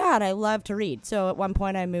 Yeah, and I love to read. So at one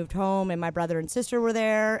point I moved home and my brother and sister were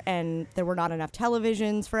there and there were not enough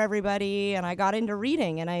televisions for everybody and I got into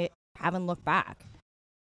reading and I haven't looked back.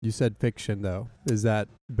 You said fiction though. Is that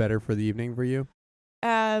better for the evening for you?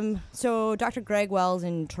 So Dr. Greg Wells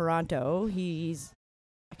in Toronto,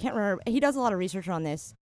 I can't remember, he does a lot of research on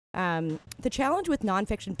this. The challenge with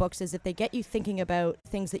nonfiction books is if they get you thinking about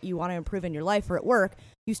things that you want to improve in your life or at work,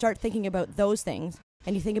 you start thinking about those things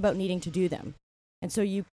and you think about needing to do them. And so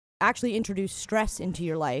you actually introduce stress into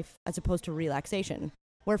your life as opposed to relaxation.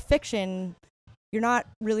 Where fiction, you're not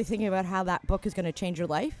really thinking about how that book is going to change your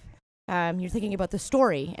life. You're thinking about the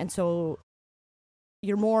story. And so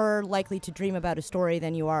you're more likely to dream about a story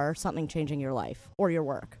than you are something changing your life or your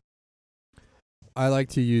work. I like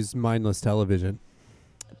to use mindless television.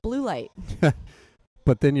 Blue light.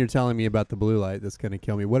 But then you're telling me about the blue light that's going to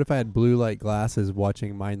kill me. What if I had blue light glasses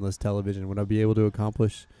watching mindless television? Would I be able to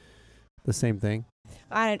accomplish the same thing?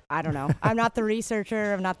 I don't know. I'm not the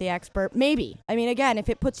researcher. I'm not the expert. Maybe. I mean, again, if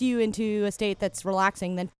it puts you into a state that's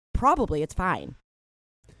relaxing, then probably it's fine.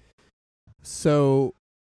 So,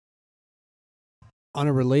 on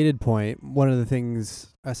a related point, one of the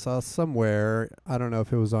things I saw somewhere, I don't know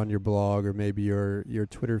if it was on your blog or maybe your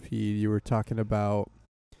Twitter feed, you were talking about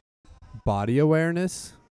body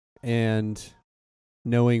awareness and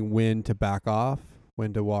knowing when to back off,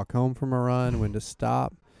 when to walk home from a run, when to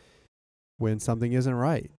stop, when something isn't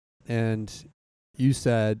right. And you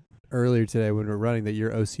said earlier today when we were running that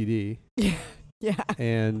you're OCD. Yeah.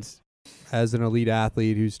 And as an elite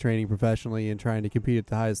athlete who's training professionally and trying to compete at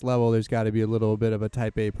the highest level, there's got to be a little bit of a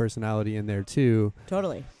type A personality in there too.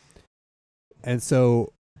 Totally. And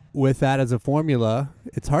so with that as a formula,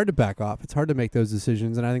 it's hard to back off. It's hard to make those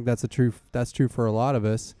decisions. And I think that's true for a lot of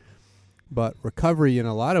us. But recovery in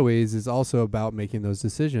a lot of ways is also about making those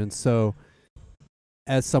decisions. So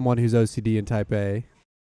as someone who's OCD and type A,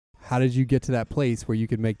 how did you get to that place where you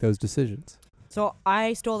could make those decisions? So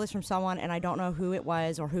I stole this from someone, and I don't know who it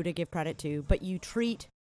was or who to give credit to, but you treat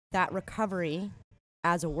that recovery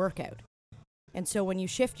as a workout. And so when you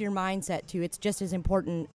shift your mindset to it's just as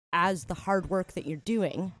important as the hard work that you're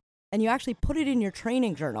doing, and you actually put it in your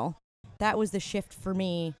training journal, that was the shift for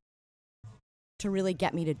me to really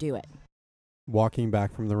get me to do it. Walking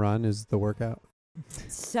back from the run is the workout?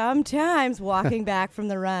 Sometimes walking back from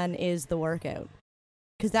the run is the workout.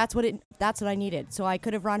 Because that's what I needed. So I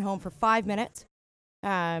could have run home for 5 minutes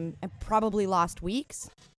and probably lost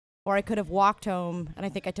weeks. Or I could have walked home, and I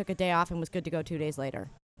think I took a day off and was good to go 2 days later.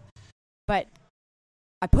 But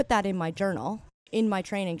I put that in my journal, in my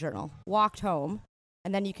training journal, walked home,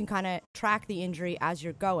 and then you can kind of track the injury as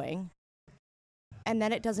you're going. And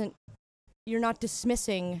then you're not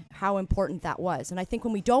dismissing how important that was. And I think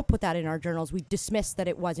when we don't put that in our journals, we dismiss that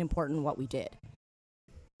it was important what we did.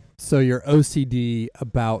 So you're OCD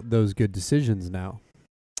about those good decisions now,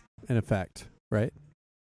 in effect, right?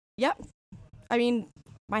 Yep. I mean,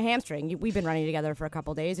 my hamstring, we've been running together for a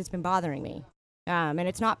couple days. It's been bothering me. And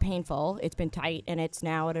it's not painful. It's been tight, and it's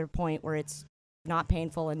now at a point where it's not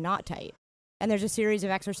painful and not tight. And there's a series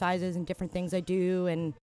of exercises and different things I do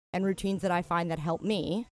and routines that I find that help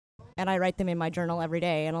me. And I write them in my journal every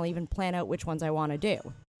day, and I'll even plan out which ones I want to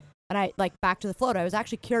do. And back to the float, I was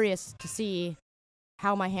actually curious to see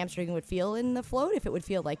how my hamstring would feel in the float, if it would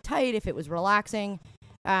feel like tight, if it was relaxing.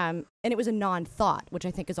 And it was a non-thought, which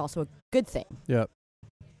I think is also a good thing. Yep.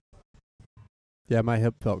 Yeah, my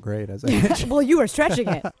hip felt great as I mentioned. Well, you were stretching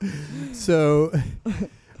it. So,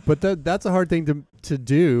 but that's a hard thing to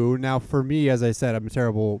do. Now, for me, as I said, I'm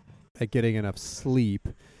terrible at getting enough sleep.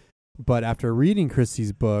 But after reading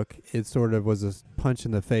Christy's book, it sort of was a punch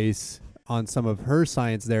in the face on some of her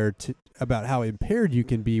science there about how impaired you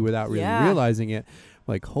can be without really realizing it.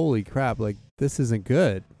 Like, holy crap, like this isn't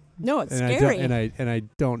good. No, it's and scary. I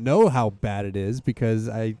don't know how bad it is because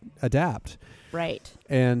I adapt. Right.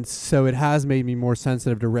 And so it has made me more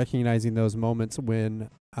sensitive to recognizing those moments when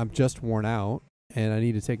I'm just worn out and I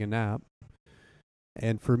need to take a nap.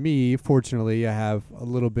 And for me, fortunately, I have a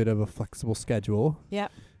little bit of a flexible schedule.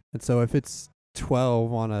 Yep. And so if it's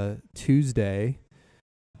 12 on a Tuesday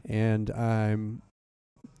and I'm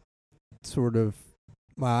sort of,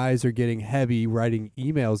 my eyes are getting heavy writing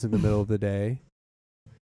emails in the middle of the day,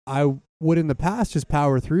 I would in the past just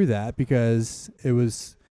power through that because it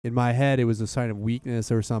was, in my head, it was a sign of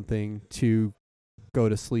weakness or something to go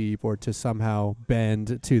to sleep or to somehow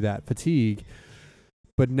bend to that fatigue.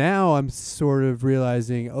 But now I'm sort of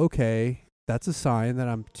realizing, okay, that's a sign that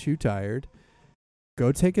I'm too tired.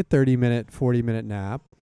 Go take a 30-minute, 40-minute nap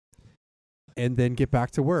and then get back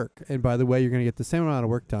to work. And by the way, you're going to get the same amount of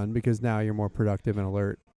work done because now you're more productive and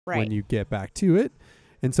alert when you get back to it.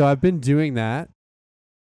 And so I've been doing that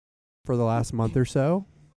for the last month or so.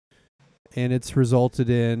 And it's resulted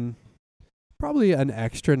in probably an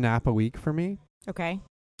extra nap a week for me. Okay.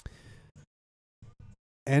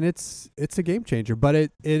 And it's a game changer. But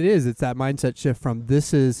it's that mindset shift from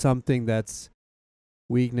this is something that's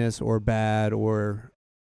weakness or bad or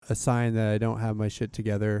a sign that I don't have my shit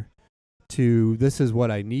together to this is what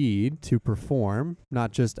I need to perform,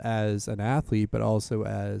 not just as an athlete, but also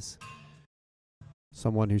as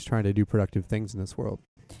someone who's trying to do productive things in this world.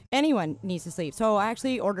 Anyone needs to sleep. So I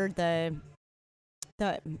actually ordered the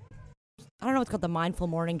I don't know what's called, the Mindful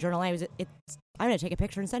Morning Journal. I'm going to take a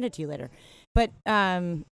picture and send it to you later. But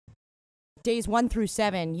days 1 through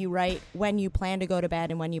 7, you write when you plan to go to bed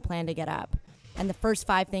and when you plan to get up, and the first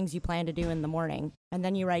 5 things you plan to do in the morning. And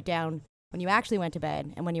then you write down when you actually went to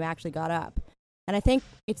bed and when you actually got up. And I think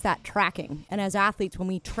it's that tracking. And as athletes, when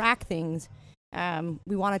we track things,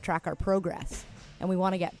 we want to track our progress and we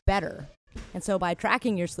want to get better. And so by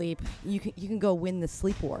tracking your sleep, you can go win the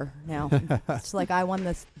sleep war now. It's like I won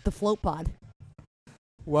the float pod.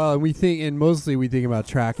 Well, and mostly we think about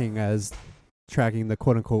tracking as tracking the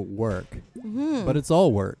quote unquote work, but it's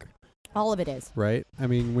all work. All of it is. Right? I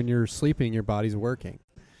mean, when you're sleeping, your body's working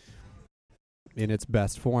in its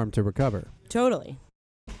best form to recover. Totally.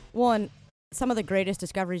 Well, and some of the greatest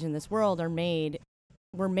discoveries in this world were made,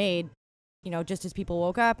 just as people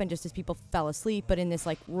woke up and just as people fell asleep, but in this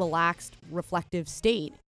like relaxed, reflective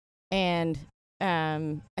state. And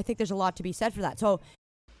I think there's a lot to be said for that. So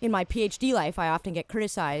in my PhD life, I often get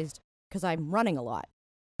criticized because I'm running a lot.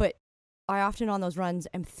 But I often on those runs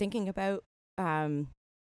am thinking about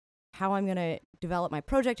how I'm going to develop my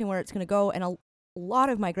project and where it's going to go. And a lot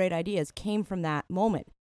of my great ideas came from that moment.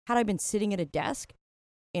 Had I been sitting at a desk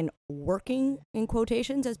and working, in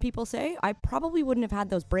quotations, as people say, I probably wouldn't have had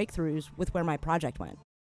those breakthroughs with where my project went.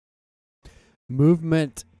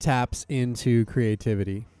 Movement taps into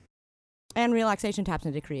creativity. And relaxation taps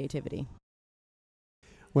into creativity.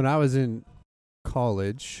 When I was in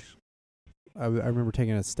college, I remember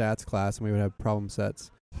taking a stats class and we would have problem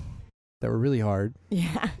sets that were really hard.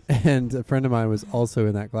 Yeah. And a friend of mine was also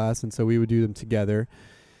in that class, and so we would do them together.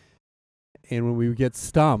 And when we would get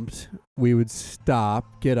stumped, we would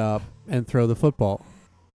stop, get up, and throw the football.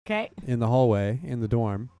 Okay. In the hallway, in the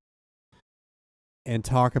dorm, and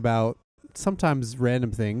talk about sometimes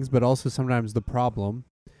random things, but also sometimes the problem.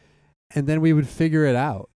 And then we would figure it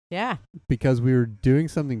out. Yeah. Because we were doing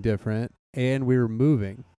something different and we were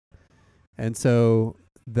moving. And so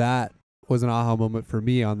that was an aha moment for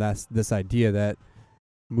me on this idea that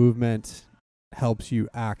movement helps you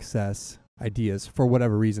access ideas for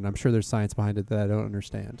whatever reason. I'm sure there's science behind it that I don't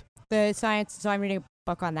understand. The science, so I'm reading a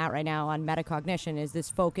book on that right now on metacognition, is this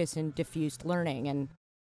focus and diffused learning. And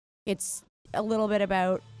it's a little bit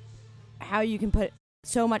about how you can put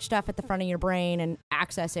so much stuff at the front of your brain and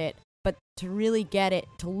access it, but to really get it,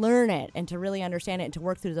 to learn it, and to really understand it and to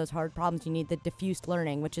work through those hard problems, you need the diffused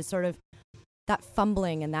learning, which is sort of that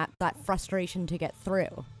fumbling and that frustration to get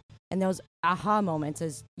through. And those aha moments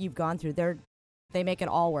as you've gone through, they make it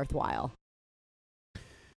all worthwhile.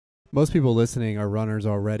 Most people listening are runners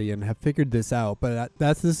already and have figured this out, but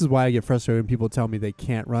this is why I get frustrated when people tell me they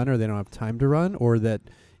can't run or they don't have time to run, or that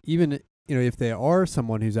even if they are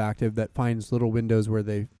someone who's active that finds little windows where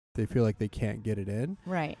they feel like they can't get it in,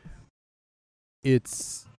 Right.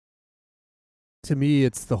 to me,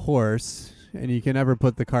 it's the horse, and you can never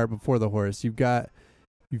put the cart before the horse. You've got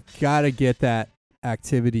to get that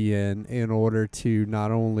activity in order to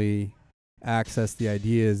not only access the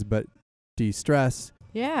ideas, but de-stress,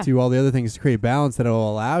 Yeah. do all the other things to create balance that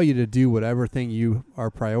will allow you to do whatever thing you are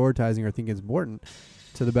prioritizing or think is important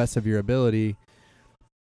to the best of your ability.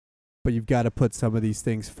 But you've got to put some of these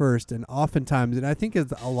things first. And oftentimes, and I think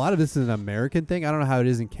a lot of this is an American thing. I don't know how it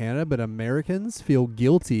is in Canada, but Americans feel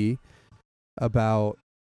guilty about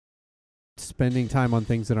spending time on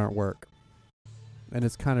things that aren't work. And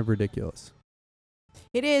it's kind of ridiculous.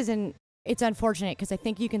 It is, and it's unfortunate because I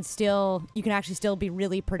think you can actually still be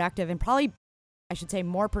really productive, and probably, I should say,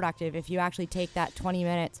 more productive if you actually take that 20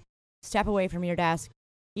 minutes, step away from your desk,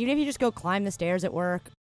 even if you just go climb the stairs at work.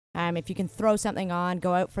 If you can throw something on,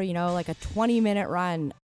 go out for, like a 20-minute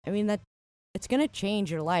run. I mean, it's going to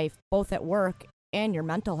change your life, both at work and your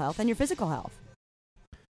mental health and your physical health.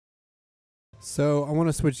 So I want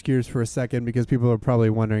to switch gears for a second because people are probably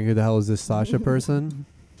wondering who the hell is this Sasha person?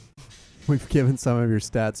 We've given some of your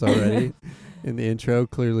stats already in the intro.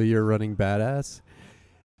 Clearly you're running badass.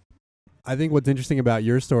 I think what's interesting about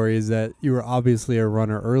your story is that you were obviously a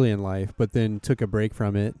runner early in life, but then took a break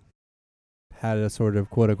from it, had a sort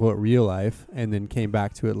of quote unquote real life, and then came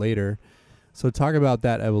back to it later. So talk about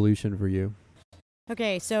that evolution for you.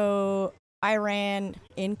 Okay, so I ran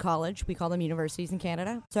in college. We call them universities in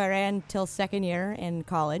Canada. So I ran till second year in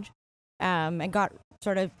college, and got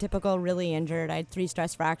sort of typical really injured. I had 3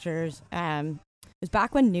 stress fractures. It was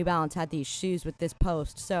back when New Balance had these shoes with this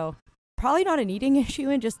post. So probably not an eating issue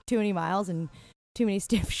and just too many miles and too many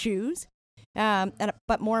stiff shoes.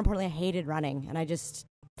 But more importantly, I hated running, and I just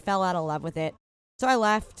fell out of love with it. So I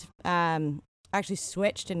left, actually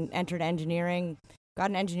switched and entered engineering, got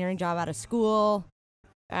an engineering job out of school,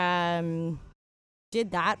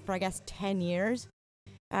 did that for, I guess, 10 years.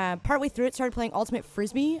 Partway through it, started playing Ultimate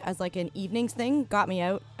Frisbee as like an evenings thing, got me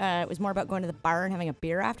out. It was more about going to the bar and having a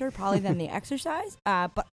beer after, probably than the exercise,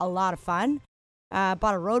 but a lot of fun.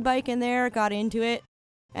 Bought a road bike in there, got into it,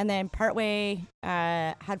 and then partway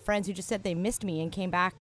had friends who just said they missed me and came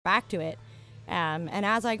back to it. And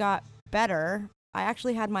as I got better, I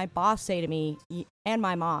actually had my boss say to me, and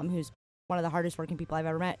my mom, who's one of the hardest working people I've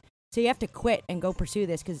ever met, so you have to quit and go pursue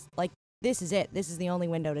this because, like, this is it. This is the only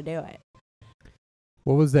window to do it.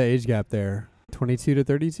 What was the age gap there? 22 to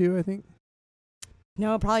 32, I think?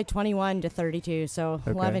 No, probably 21 to 32, so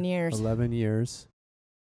Okay. 11 years. 11 years.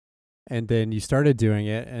 And then you started doing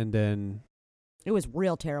it, and then... It was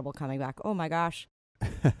real terrible coming back. Oh, my gosh.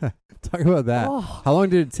 Talk about that. Oh. How long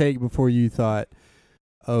did it take before you thought,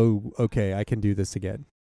 oh, okay, I can do this again?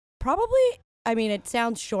 Probably, I mean, it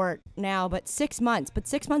sounds short now, but 6 months. But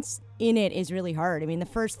 6 months in it is really hard. I mean, the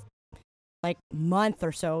first, like, month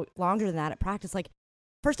or so, longer than that at practice, like,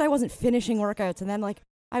 first I wasn't finishing workouts, and then, like,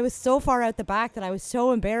 I was so far out the back that I was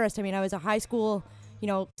so embarrassed. I mean, I was a high school,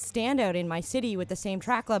 standout in my city with the same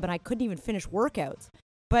track club, and I couldn't even finish workouts.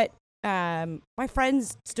 But my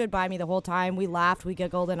friends stood by me the whole time. We laughed, we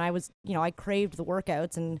giggled, and I was, I craved the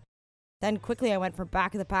workouts. And then quickly I went from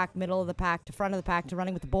back of the pack, middle of the pack, to front of the pack, to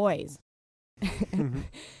running with the boys.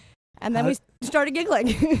 And then we started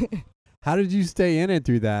giggling. How did you stay in it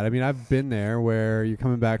through that? I mean, I've been there where you're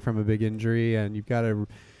coming back from a big injury and you've got to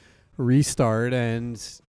restart, and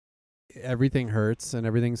everything hurts and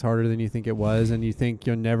everything's harder than you think it was, and you think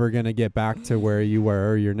you're never going to get back to where you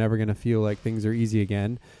were, or you're never going to feel like things are easy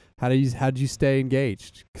again. How did you stay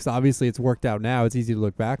engaged? Because obviously it's worked out now. It's easy to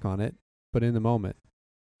look back on it, but in the moment.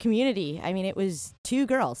 Community. I mean, it was 2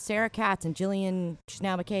 girls, Sarah Katz and Jillian, she's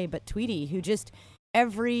now McKay, but Tweety, who just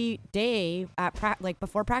every day at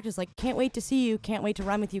before practice, like, can't wait to see you, can't wait to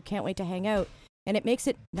run with you, can't wait to hang out. And it makes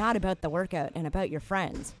it not about the workout and about your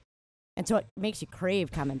friends. And so it makes you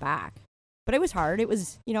crave coming back. But it was hard. It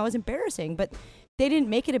was, it was embarrassing, but they didn't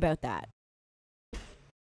make it about that.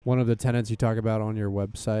 One of the tenets you talk about on your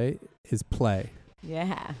website is play.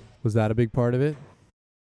 Yeah. Was that a big part of it?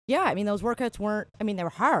 Yeah, I mean, those workouts weren't, they were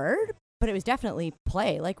hard, but it was definitely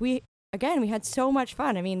play. Like, we had so much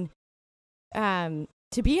fun. I mean,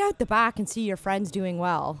 to be out the back and see your friends doing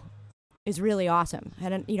well is really awesome.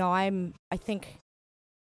 And, I think,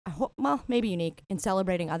 maybe unique in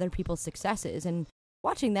celebrating other people's successes and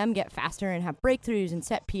watching them get faster and have breakthroughs and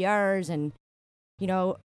set PRs. And,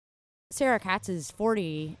 Sarah Katz is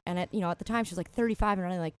 40, and at the time she was like 35 and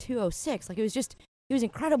running like 2:06. Like, it was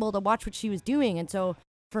incredible to watch what she was doing. And so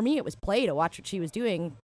for me, it was play to watch what she was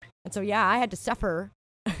doing. And so, yeah, I had to suffer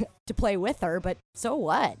to play with her, but so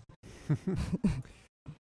what?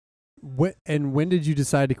 When did you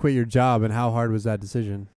decide to quit your job, and how hard was that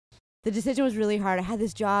decision? The decision was really hard. I had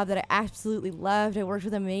this job that I absolutely loved. I worked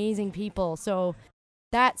with amazing people. So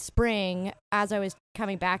that spring, as I was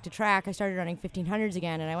coming back to track, I started running 1500s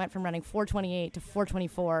again, and I went from running 428 to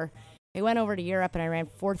 424. I went over to Europe and I ran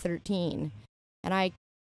 413. And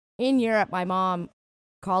in Europe, my mom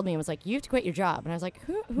called me and was like, "You have to quit your job." And I was like,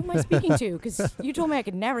 who am I speaking to? Because you told me I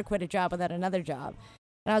could never quit a job without another job.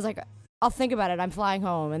 And I was like, I'll think about it. I'm flying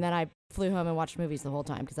home. And then I flew home and watched movies the whole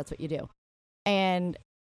time because that's what you do. And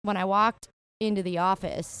when I walked into the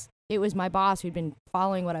office, it was my boss who'd been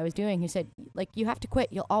following what I was doing who said, like, you have to quit.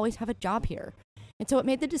 You'll always have a job here. And so it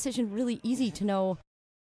made the decision really easy to know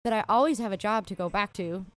that I always have a job to go back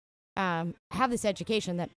to, have this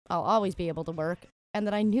education that I'll always be able to work, and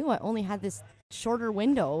that I knew I only had this shorter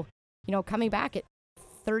window, coming back at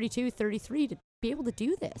 32, 33 to be able to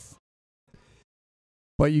do this.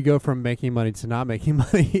 But you go from making money to not making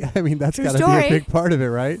money. I mean, that's got to be story. a big part of it,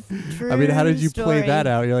 right? True I mean, how did you play story. that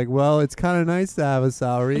out? You're like, well, it's kind of nice to have a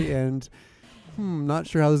salary, and not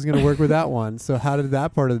sure how this is going to work with that one. So how did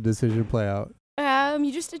that part of the decision play out?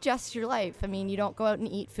 You just adjust your life. I mean, you don't go out and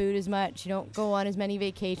eat food as much. You don't go on as many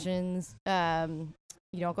vacations. You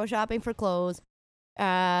don't go shopping for clothes.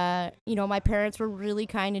 My parents were really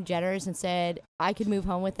kind and generous and said I could move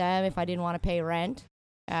home with them if I didn't want to pay rent.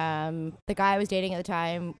 The guy I was dating at the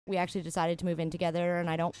time, we actually decided to move in together, and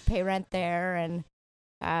I don't pay rent there. And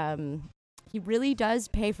he really does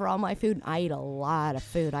pay for all my food. And I eat a lot of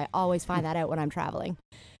food. I always find that out when I'm traveling.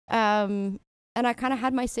 And I kind of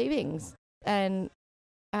had my savings. And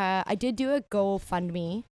I did do a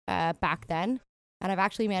GoFundMe back then. And I've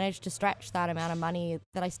actually managed to stretch that amount of money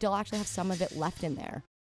that I still actually have some of it left in there.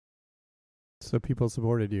 So people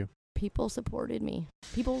supported you. People supported me.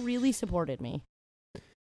 People really supported me.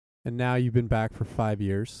 And now you've been back for 5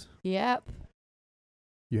 years. Yep.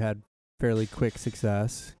 You had fairly quick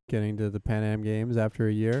success getting to the Pan Am Games after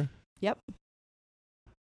a year. Yep.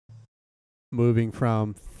 Moving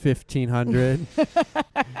from 1500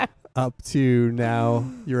 up to now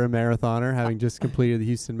you're a marathoner, having just completed the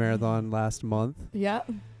Houston Marathon last month.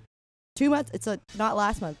 Yep. 2 months. It's not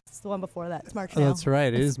last month. It's the one before that. It's March now. Oh, that's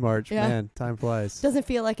right. It is March. Yeah. Man, time flies. Doesn't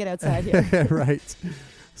feel like it outside here. Right.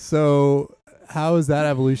 So how has that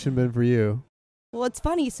evolution been for you? Well, it's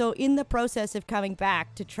funny. So in the process of coming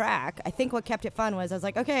back to track, I think what kept it fun was I was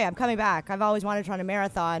like, okay, I'm coming back. I've always wanted to run a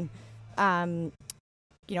marathon.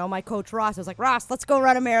 My coach Ross was like, Ross, let's go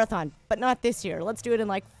run a marathon, but not this year. Let's do it in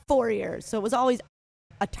like 4 years. So it was always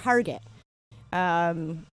a target.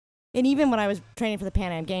 And even when I was training for the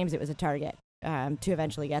Pan Am Games, it was a target to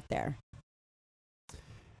eventually get there.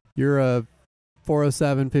 You're a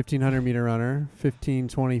 407 1500 meter runner,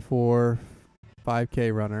 1524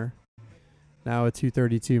 5K runner, now a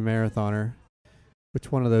 232 marathoner.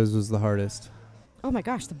 Which one of those was the hardest? Oh my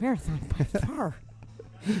gosh, the marathon by far.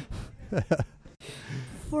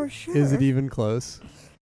 For sure. Is it even close?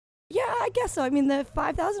 Yeah, I guess so. I mean, the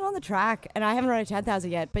 5,000 on the track, and I haven't run a 10,000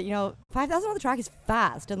 yet, but 5,000 on the track is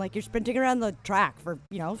fast, and like you're sprinting around the track for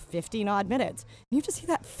 15 odd minutes. You have to see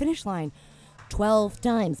that finish line 12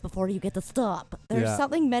 times before you get to stop. There's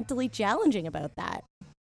something mentally challenging about that.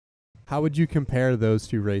 How would you compare those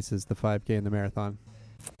two races, the 5K and the marathon?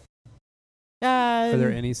 Are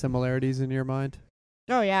there any similarities in your mind?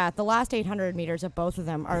 Oh, yeah. The last 800 meters of both of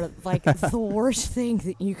them are like the worst thing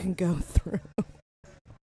that you can go through.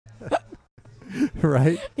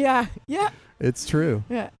 Right? Yeah. It's true.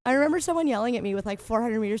 Yeah. I remember someone yelling at me with like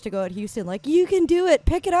 400 meters to go at Houston, like, you can do it.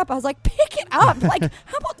 Pick it up. I was like, pick it up. Like,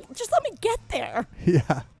 how about just let me get there?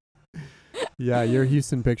 Yeah. Yeah, your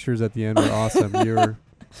Houston pictures at the end were awesome. You were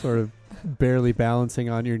sort of barely balancing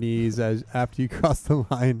on your knees after you crossed the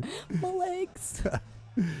line. My legs.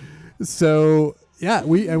 So, yeah,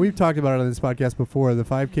 we've talked about it on this podcast before. The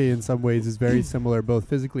 5K in some ways is very similar, both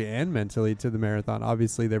physically and mentally, to the marathon.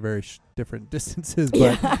 Obviously, they're very different distances,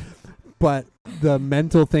 but the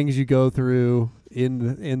mental things you go through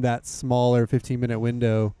in that smaller 15-minute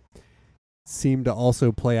window seem to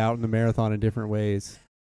also play out in the marathon in different ways.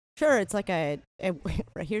 Sure, it's like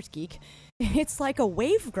here's geek. It's like a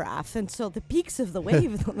wave graph, and so the peaks of the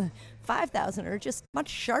wave on the 5,000 are just much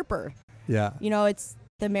sharper. Yeah. It's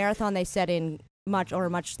the marathon they set in much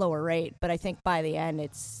slower rate, but I think by the end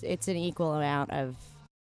it's an equal amount of,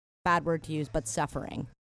 bad word to use, but suffering.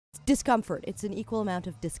 It's discomfort. It's an equal amount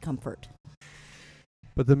of discomfort.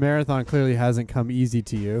 But the marathon clearly hasn't come easy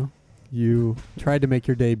to you. You tried to make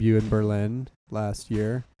your debut in Berlin last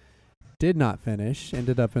year. Did not finish.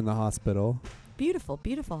 Ended up in the hospital. Beautiful,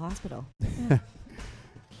 beautiful hospital. Yeah.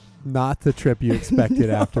 Not the trip you expected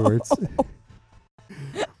afterwards.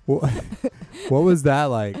 What was that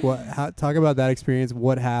like? Talk about that experience.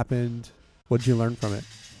 What happened? What did you learn from it?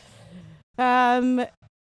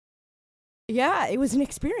 Yeah, it was an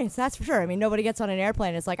experience, that's for sure. I mean, nobody gets on an airplane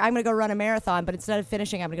and it's like, I'm going to go run a marathon, but instead of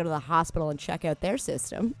finishing, I'm going to go to the hospital and check out their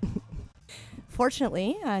system.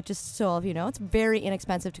 Fortunately, just so all of you know, it's very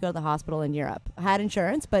inexpensive to go to the hospital in Europe. I had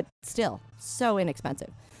insurance, but still, so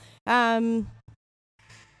inexpensive. It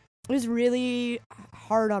was really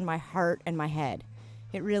hard on my heart and my head.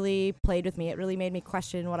 It really played with me. It really made me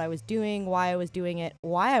question what I was doing, why I was doing it,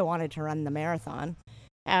 why I wanted to run the marathon.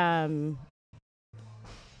 I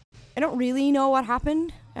don't really know what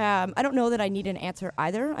happened. I don't know that I need an answer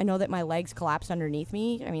either. I know that my legs collapsed underneath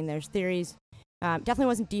me. I mean, there's theories. Definitely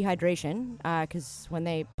wasn't dehydration, because when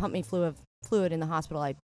they pumped me fluid in the hospital,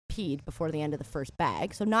 I peed before the end of the first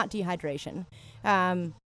bag. So not dehydration.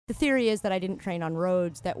 The theory is that I didn't train on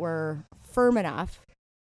roads that were firm enough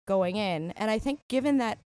going in. And I think given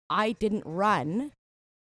that I didn't run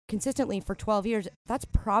consistently for 12 years, that's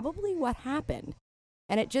probably what happened.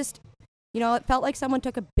 And it just, it felt like someone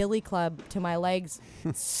took a billy club to my legs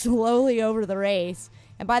slowly over the race.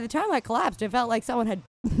 And by the time I collapsed, it felt like someone had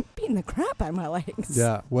beaten the crap out of my legs.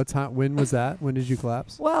 Yeah. When was that? When did you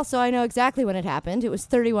collapse? Well, so I know exactly when it happened. It was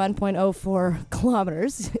 31.04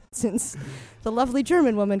 kilometers since the lovely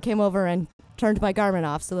German woman came over and turned my Garmin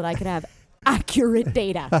off so that I could have accurate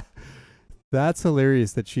data. That's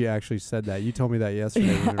hilarious that she actually said that. You told me that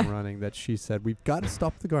yesterday when we were running, that she said, we've got to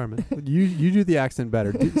stop the Garmin. You do the accent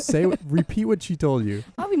better. Repeat what she told you.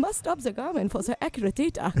 Oh, we must stop the Garmin for the accurate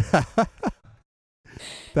data.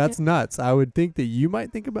 That's nuts. I would think that you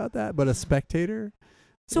might think about that, but a spectator.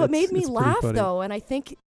 So it made me laugh, though, and I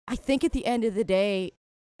think at the end of the day,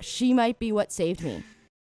 she might be what saved me.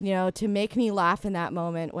 To make me laugh in that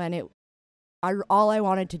moment when all I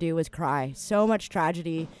wanted to do was cry. So much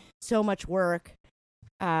tragedy, so much work,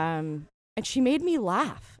 and she made me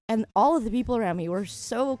laugh. And all of the people around me were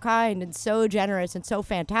so kind and so generous and so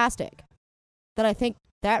fantastic that I think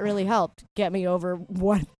that really helped get me over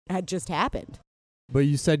what had just happened. But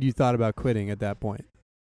you said you thought about quitting at that point.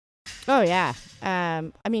 Oh, yeah.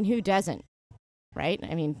 I mean, who doesn't, right?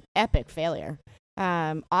 I mean, epic failure.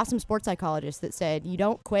 Awesome sports psychologist that said you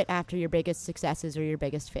don't quit after your biggest successes or your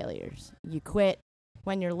biggest failures. You quit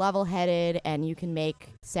when you're level-headed and you can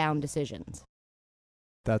make sound decisions.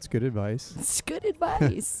 That's good advice. It's good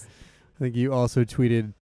advice. I think you also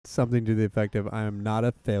tweeted something to the effect of, I am not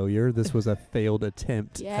a failure. This was a failed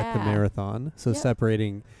attempt at the marathon. So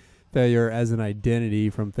separating failure as an identity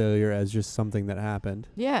from failure as just something that happened.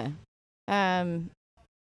 Yeah. And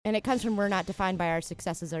it comes from we're not defined by our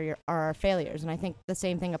successes or our failures. And I think the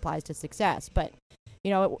same thing applies to success. But,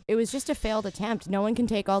 it was just a failed attempt. No one can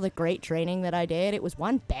take all the great training that I did. It was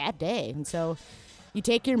one bad day. And so you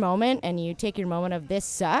take your moment of this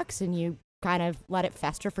sucks and you kind of let it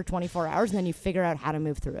fester for 24 hours and then you figure out how to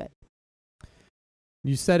move through it.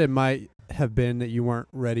 You said it might have been that you weren't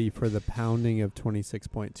ready for the pounding of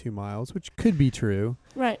 26.2 miles, which could be true.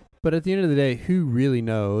 Right. But at the end of the day, who really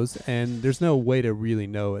knows? And there's no way to really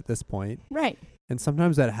know at this point. Right. And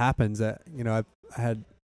sometimes that happens. I had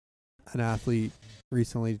an athlete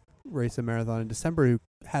recently race a marathon in December who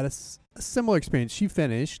had a similar experience. She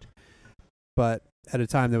finished, but at a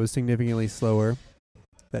time that was significantly slower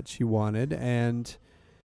that she wanted. And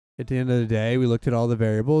at the end of the day, we looked at all the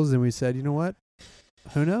variables and we said, you know what?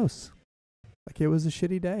 Who knows? Like, it was a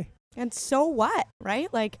shitty day. And so what, right?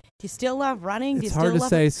 Like, do you still love running? It's hard to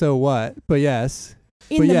say so what, but yes.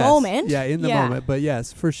 In the moment. Yeah, in the moment. But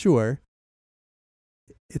yes, for sure.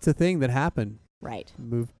 It's a thing that happened. Right.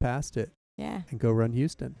 Move past it. Yeah. And go run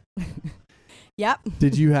Houston. Yep.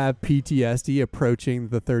 Did you have PTSD approaching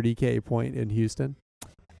the 30K point in Houston?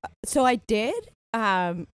 So I did,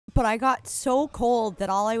 but I got so cold that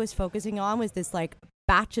all I was focusing on was this, like,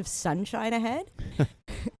 batch of sunshine ahead.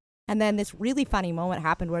 And then this really funny moment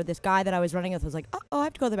happened where this guy that I was running with was like, oh, I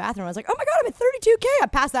have to go to the bathroom. I was like, oh my God, I'm at 32K. I'm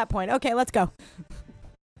past that point. Okay, let's go.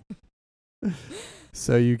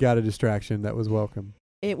 So you got a distraction that was welcome.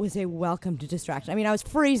 It was a welcomed distraction. I mean, I was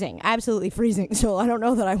freezing, absolutely freezing. So I don't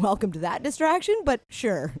know that I welcomed that distraction, but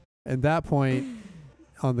sure. At that point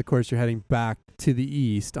on the course, you're heading back to the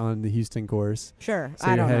east on the Houston course. Sure.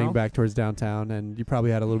 So you're heading back towards downtown, and you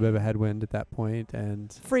probably had a little bit of a headwind at that point,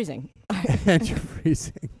 and freezing. And you're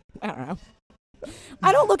freezing. I don't know.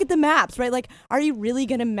 I don't look at the maps, right? Like, are you really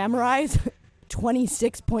going to memorize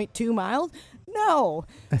 26.2 miles? No.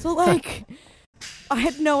 So, like, I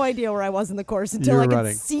had no idea where I was in the course until I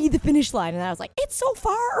could see the finish line, and I was like, it's so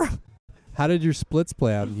far. How did your splits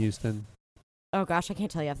play out in Houston? Oh, gosh, I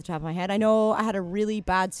can't tell you off the top of my head. I know I had a really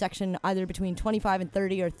bad section either between 25 and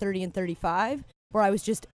 30 or 30 and 35 where I was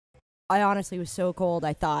just I honestly was so cold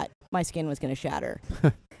I thought my skin was going to shatter.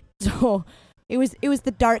 So it was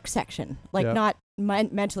the dark section, like Yep. not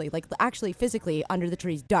mentally, like actually physically under the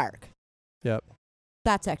trees dark. Yep.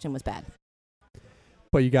 That section was bad.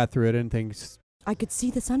 But you got through it and things, I could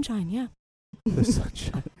see the sunshine, yeah. the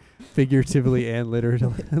sunshine, figuratively and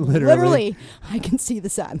literally. Literally, I can see the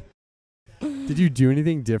sun. Did you do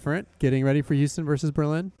anything different getting ready for Houston versus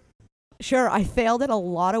Berlin? Sure, I failed at a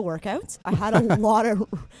lot of workouts. I had a lot of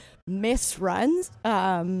missed runs.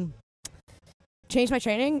 Changed my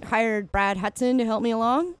training, hired Brad Hudson to help me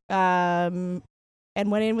along, and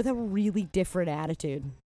went in with a really different attitude.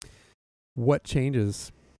 What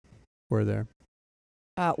changes were there?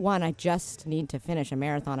 One, I just need to finish a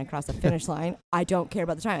marathon and cross the finish line. I don't care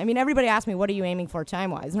about the time. I mean, everybody asked me, what are you aiming for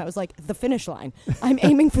time-wise? And I was like, the finish line. I'm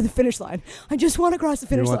aiming for the finish line. I just want to cross the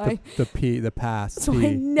finish you want line. the pass. So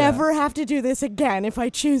I never have to do this again if I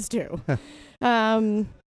choose to.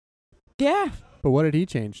 Yeah. But what did he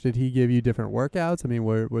change? Did he give you different workouts? I mean,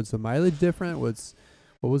 was the mileage different? What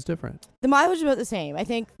was different? The mileage was about the same. I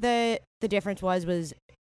think the difference was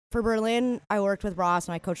for Berlin, I worked with Ross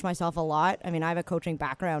and I coached myself a lot. I mean, I have a coaching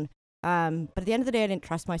background. But at the end of the day, I didn't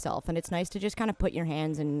trust myself. And it's nice to just kind of put your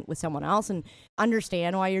hands in with someone else and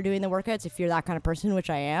understand why you're doing the workouts if you're that kind of person, which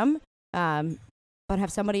I am. But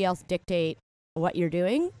have somebody else dictate what you're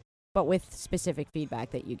doing, but with specific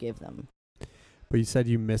feedback that you give them. But you said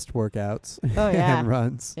you missed workouts Oh, yeah. and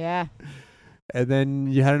runs. Yeah. And then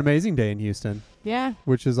you had an amazing day in Houston, Yeah.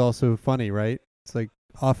 which is also funny, right? It's like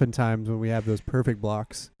oftentimes when we have those perfect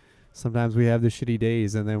blocks, sometimes we have the shitty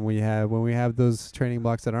days, and then when we have those training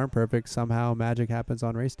blocks that aren't perfect, somehow magic happens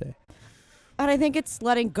on race day. And I think it's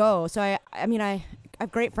letting go. So I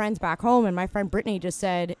have great friends back home, and my friend Brittany just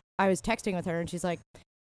said, I was texting with her, and she's like,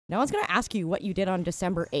 no one's going to ask you what you did on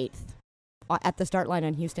December 8th at the start line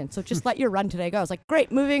in Houston. So just let your run today go. I was like,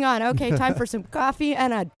 great, moving on. Okay, time for some coffee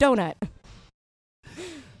and a donut.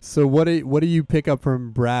 So what do you pick up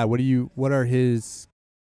from Brad? What are his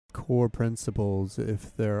core principles,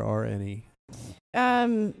 if there are any?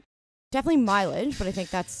 Definitely mileage, but I think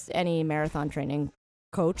that's any marathon training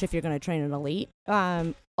coach if you're going to train an elite.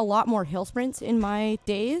 A lot more hill sprints in my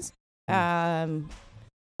days. A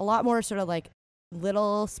lot more sort of like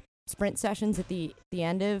little sprint sessions at the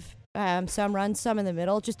end of some runs, some in the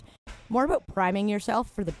middle. Just more about priming yourself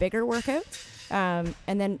for the bigger workouts. And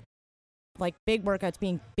then like big workouts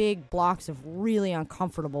being big blocks of really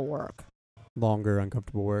uncomfortable work. Longer,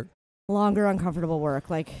 uncomfortable work. Longer, uncomfortable work.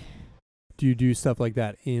 Like, do you do stuff like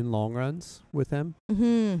that in long runs with him?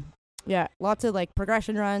 Mm-hmm. Yeah, lots of like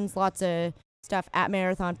progression runs, lots of stuff at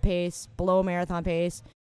marathon pace, below marathon pace.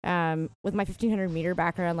 With my 1500 meter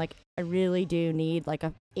background, like I really do need like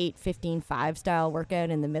a 8:15:5 style workout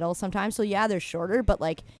in the middle sometimes. So yeah, they're shorter, but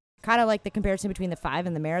like kind of like the comparison between the 5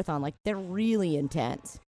 and the marathon, like they're really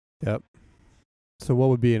intense. Yep. So what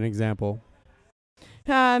would be an example?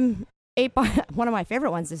 8 by one of my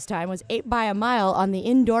favorite ones this time was 8 by a mile on the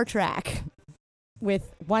indoor track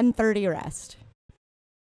with 1:30 rest.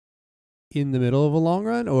 In the middle of a long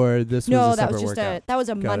run, or this No, was a that separate was just workout? that was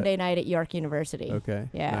a Got Monday night at York University. Okay.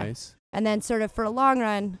 Yeah. Nice. And then sort of for a long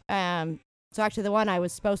run, so actually the one I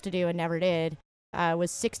was supposed to do and never did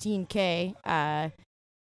was 16K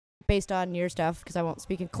based on your stuff, because I won't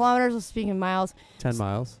speak in kilometers, I'll speak in miles. 10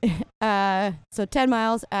 miles. So 10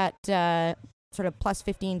 miles at sort of plus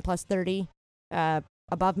 15, plus 30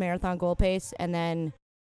 above marathon goal pace, and then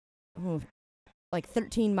like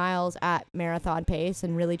 13 miles at marathon pace,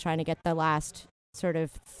 and really trying to get the last sort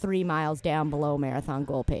of 3 miles down below marathon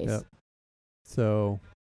goal pace. Yep. So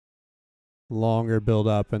longer build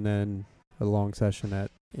up and then a long session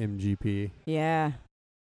at MGP. Yeah.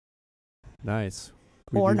 Nice.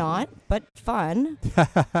 Or not, but fun.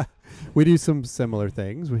 We do some similar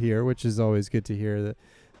things here, which is always good to hear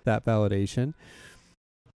that validation.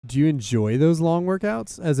 Do you enjoy those long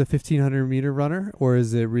workouts as a 1500 meter runner, or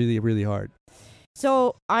is it really, really hard?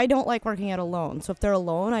 So I don't like working out alone. So if they're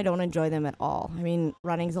alone, I don't enjoy them at all. I mean,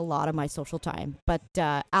 running's a lot of my social time. But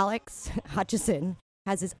Alex Hutchison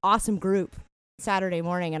has this awesome group Saturday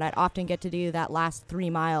morning, and I'd often get to do that last 3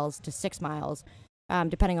 miles to 6 miles,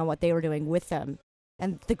 depending on what they were doing with them.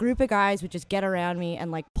 And the group of guys would just get around me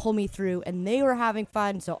and like pull me through, and they were having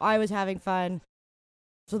fun, so I was having fun.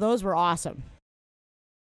 So those were awesome.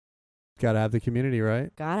 Gotta have the community,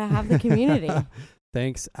 right? Gotta have the community.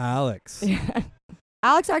 Thanks, Alex.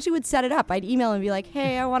 Alex actually would set it up. I'd email him and be like,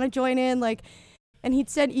 hey, I want to join in. Like, and he'd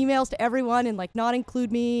send emails to everyone and like not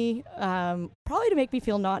include me, probably to make me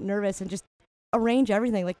feel not nervous, and just arrange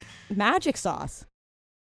everything like magic sauce.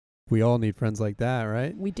 We all need friends like that,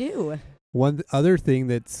 right? We do. One other thing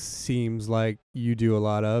that seems like you do a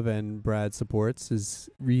lot of and Brad supports is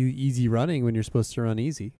really easy running when you're supposed to run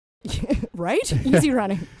easy. Right? Easy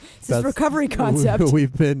running. It's this recovery concept.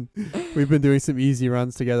 We've been doing some easy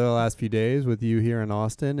runs together the last few days with you here in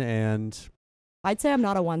Austin, and I'd say I'm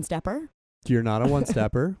not a one-stepper. you're not a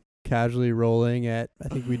one-stepper. Casually rolling at, I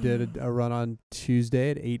think we did a run on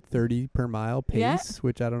Tuesday at 8:30 per mile pace,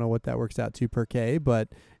 which I don't know what that works out to per K, but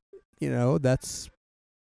that's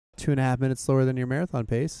 2.5 minutes slower than your marathon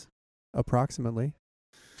pace, approximately.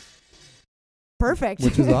 Perfect.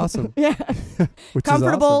 Which is awesome. Yeah. Which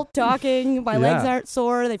comfortable, is awesome. talking. My legs aren't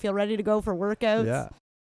sore. They feel ready to go for workouts. Yeah.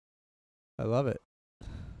 I love it.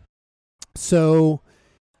 So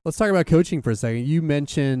let's talk about coaching for a second. You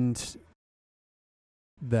mentioned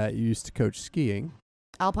that you used to coach skiing.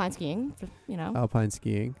 Alpine skiing, Alpine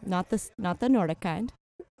skiing. Not the Nordic kind.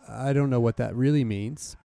 I don't know what that really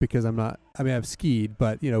means because I've skied,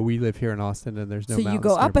 but we live here in Austin and there's no mountains So you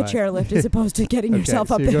go up nearby. a chairlift as opposed to getting yourself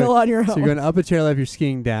so up the hill on your own. So you're going up a chairlift, you're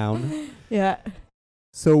skiing down. Yeah.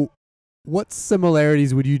 So what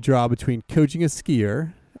similarities would you draw between coaching a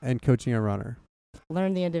skier and coaching a runner?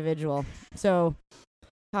 Learn the individual. So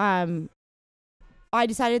I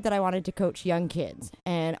decided that I wanted to coach young kids,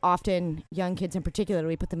 and often young kids in particular,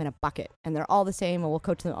 we put them in a bucket and they're all the same and we'll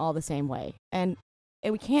coach them all the same way. And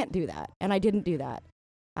we can't do that. And I didn't do that.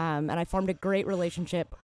 And I formed a great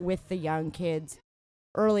relationship with the young kids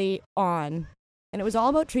early on. And it was all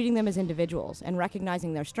about treating them as individuals and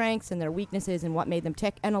recognizing their strengths and their weaknesses and what made them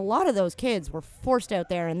tick. And a lot of those kids were forced out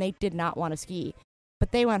there and they did not want to ski,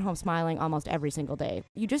 but they went home smiling almost every single day.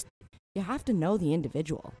 You have to know the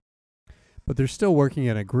individual. But they're still working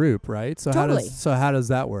in a group, right? So Totally. how does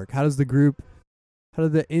that work? How does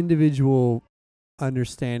the individual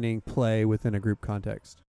understanding play within a group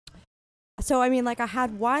context? So, I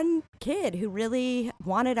had one kid who really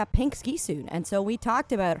wanted a pink ski suit. And so we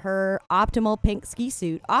talked about her optimal pink ski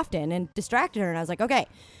suit often and distracted her. And I was like, okay,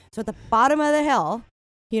 so at the bottom of the hill,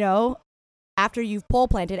 after you've pole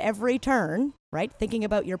planted every turn, right? Thinking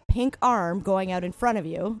about your pink arm going out in front of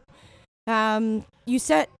you, you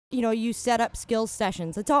set up skills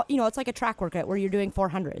sessions. It's all, it's like a track workout where you're doing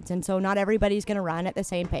 400s. And so not everybody's going to run at the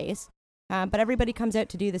same pace, but everybody comes out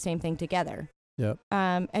to do the same thing together. Yep.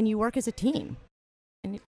 And you work as a team.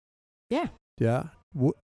 And yeah. Yeah.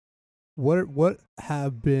 What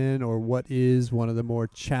have been or what is one of the more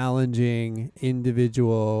challenging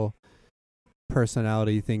individual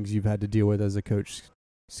personality things you've had to deal with as a coach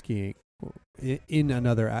skiing in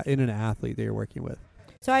an athlete that you're working with?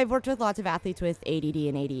 So I've worked with lots of athletes with ADD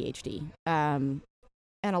and ADHD. And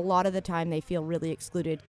a lot of the time they feel really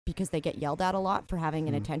excluded because they get yelled at a lot for having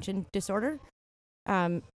an attention disorder.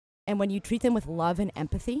 And when you treat them with love and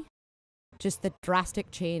empathy, just the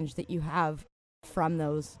drastic change that you have from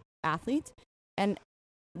those athletes, and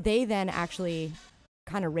they then actually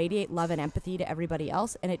kind of radiate love and empathy to everybody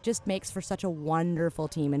else, and it just makes for such a wonderful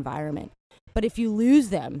team environment. But if you lose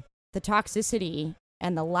them, the toxicity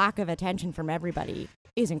and the lack of attention from everybody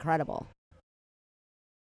is incredible.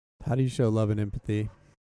 How do you show love and empathy?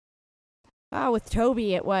 With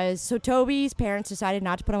Toby, it was, so Toby's parents decided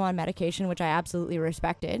not to put him on medication, which I absolutely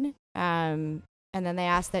respected. And then they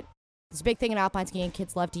asked that this big thing in alpine skiing,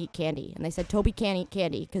 kids love to eat candy. And they said, Toby can't eat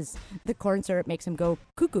candy because the corn syrup makes him go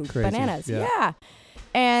cuckoo, Crazy. bananas. Yeah. Yeah.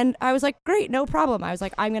 And I was like, great, no problem. I was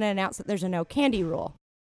like, I'm going to announce that there's a no candy rule.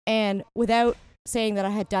 And without saying that I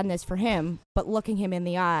had done this for him, but looking him in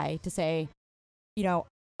the eye to say,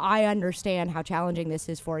 I understand how challenging this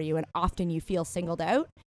is for you, and often you feel singled out.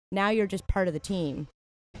 Now you're just part of the team.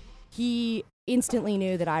 He instantly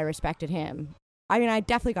knew that I respected him. I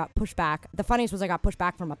definitely got pushback. The funniest was I got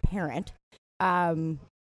pushback from a parent, but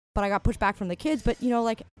I got pushback from the kids. But,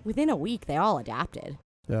 within a week, they all adapted.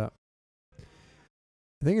 Yeah.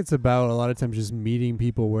 I think it's about a lot of times just meeting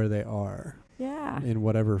people where they are. Yeah. In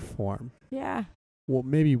whatever form. Yeah. Well,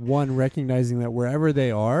 maybe one, recognizing that wherever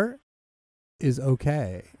they are is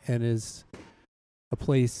okay and is a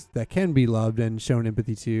place that can be loved and shown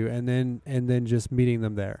empathy to, and then just meeting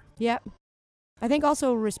them there. Yep. I think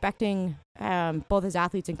also respecting both as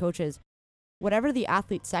athletes and coaches, whatever the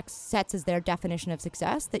athlete sets as their definition of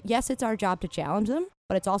success, that yes, it's our job to challenge them,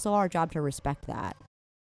 but it's also our job to respect that.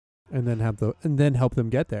 And then help them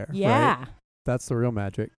get there. Yeah. Right? That's the real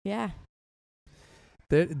magic. Yeah.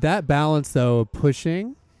 That balance, though, of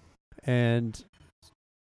pushing and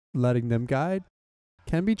letting them guide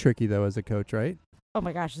can be tricky, though, as a coach, right? Oh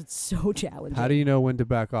my gosh, it's so challenging. How do you know when to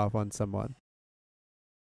back off on someone?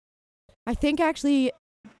 I think actually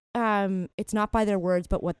it's not by their words,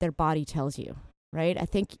 but what their body tells you, right? I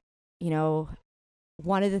think,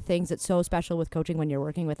 one of the things that's so special with coaching when you're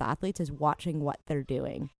working with athletes is watching what they're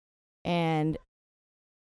doing. And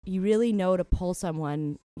you really know to pull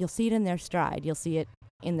someone. You'll see it in their stride. You'll see it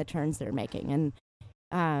in the turns they're making. And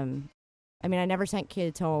I mean, I never sent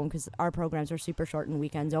kids home because our programs are super short and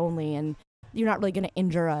weekends only, and you're not really going to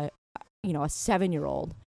injure a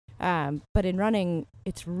 7-year-old. But in running,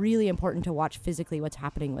 it's really important to watch physically what's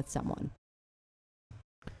happening with someone.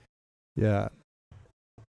 Yeah.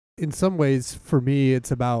 In some ways, for me,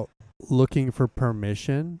 it's about looking for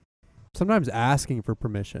permission. Sometimes asking for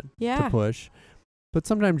permission to push, but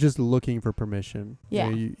sometimes just looking for permission. Yeah.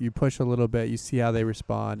 You push a little bit, you see how they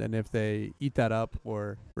respond, and if they eat that up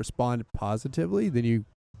or respond positively, then you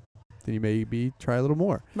maybe try a little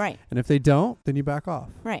more. Right. And if they don't, then you back off.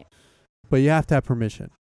 Right. But you have to have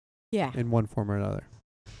permission. Yeah. In one form or another.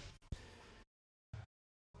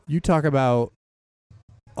 You talk about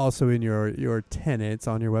also in your tenets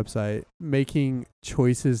on your website, making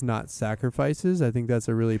choices, not sacrifices. I think that's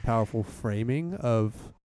a really powerful framing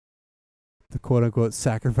of the quote unquote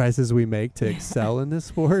sacrifices we make to excel in this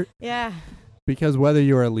sport. Yeah. Because whether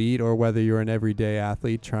you're elite or whether you're an everyday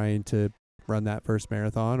athlete trying to run that first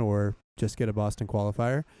marathon or just get a Boston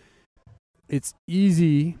qualifier, it's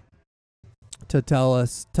easy to tell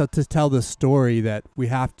the story that we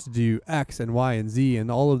have to do X and Y and Z,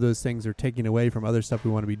 and all of those things are taken away from other stuff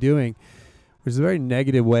we want to be doing, which is a very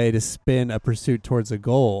negative way to spin a pursuit towards a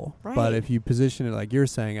goal. Right. But if you position it like you're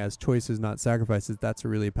saying as choices, not sacrifices, that's a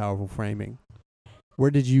really powerful framing.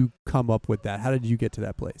 Where did you come up with that? How did you get to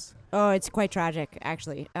that place? Oh, it's quite tragic,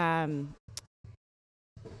 actually.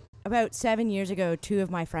 About 7 years ago, 2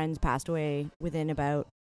 of my friends passed away within about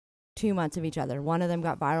 2 months of each other. One of them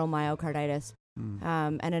got viral myocarditis,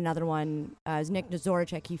 and another one is Nick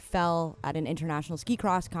Nazoracek. He fell at an international ski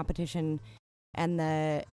cross competition, and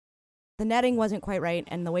the netting wasn't quite right,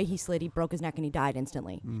 and the way he slid, he broke his neck and he died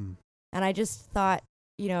instantly. And I just thought,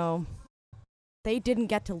 they didn't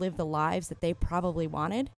get to live the lives that they probably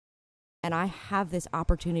wanted, and I have this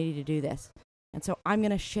opportunity to do this. And so I'm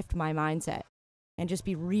going to shift my mindset and just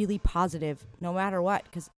be really positive no matter what,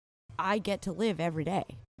 because I get to live every day.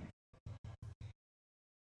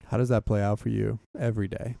 How does that play out for you every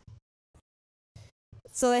day?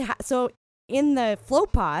 So in the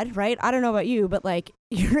float pod, right? I don't know about you, but like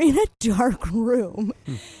you're in a dark room,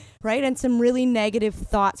 right? And some really negative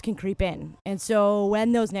thoughts can creep in. And so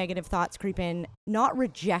when those negative thoughts creep in, not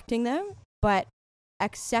rejecting them, but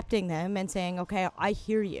accepting them and saying, okay, I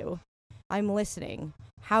hear you. I'm listening.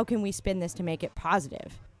 How can we spin this to make it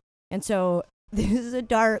positive? And so this is a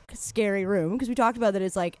dark, scary room because we talked about that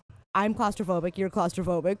it's like, I'm claustrophobic, you're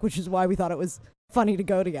claustrophobic, which is why we thought it was funny to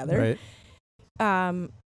go together. Right.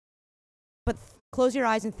 But close your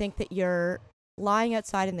eyes and think that you're lying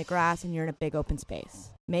outside in the grass and you're in a big open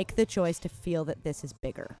space. Make the choice to feel that this is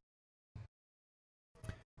bigger.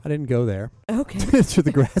 I didn't go there. Okay. To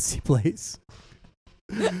the grassy place.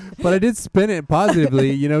 But I did spin it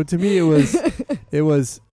positively. To me it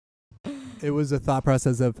was a thought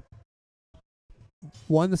process of,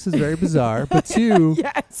 one, this is very bizarre, but two,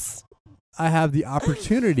 yes, I have the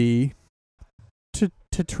opportunity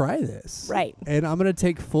to try this. Right. And I'm going to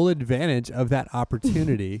take full advantage of that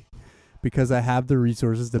opportunity because I have the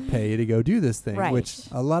resources to pay to go do this thing, right, which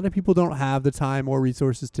a lot of people don't have the time or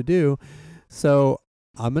resources to do. So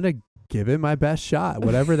I'm going to give it my best shot,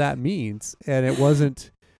 whatever that means. And it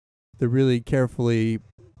wasn't the really carefully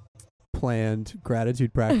planned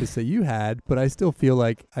gratitude practice that you had, but I still feel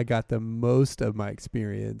like I got the most of my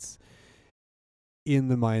experience in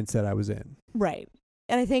the mindset I was in. Right.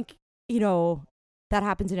 And I think, that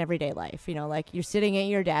happens in everyday life. Like you're sitting at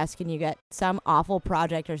your desk and you get some awful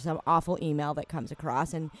project or some awful email that comes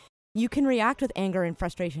across, and you can react with anger and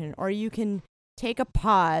frustration, or you can take a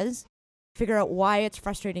pause, figure out why it's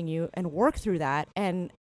frustrating you and work through that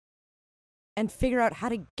and figure out how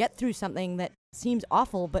to get through something that seems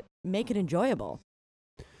awful, but make it enjoyable.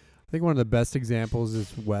 I think one of the best examples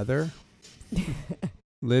is weather.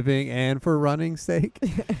 Living and for running's sake.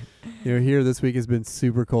 Here this week has been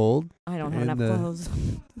super cold. I don't have enough clothes.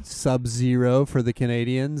 Sub-zero for the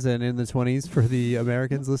Canadians and in the 20s for the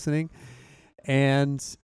Americans listening. And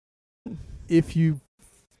if you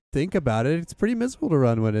think about it, it's pretty miserable to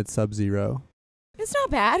run when it's sub-zero. It's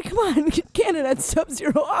not bad. Come on. Canada, it's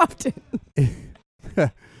sub-zero often.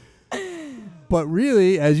 But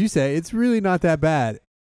really, as you say, it's really not that bad.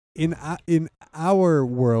 In our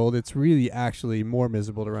world, it's really actually more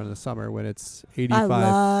miserable to run in the summer when it's 85. I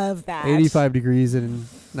love that. 85 degrees and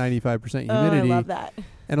 95% humidity. I love that.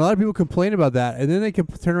 And a lot of people complain about that, and then they can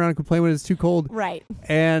turn around and complain when it's too cold. Right.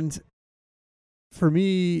 And for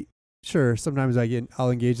me, sure, sometimes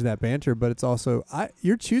I'll engage in that banter, but it's also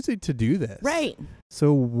you're choosing to do this. Right.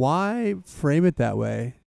 So why frame it that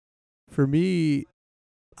way? For me,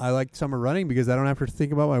 I like summer running because I don't have to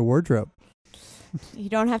think about my wardrobe. You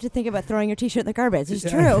don't have to think about throwing your t-shirt in the garbage. It's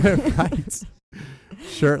Yeah, true. right.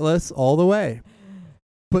 Shirtless all the way.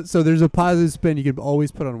 But so there's a positive spin you can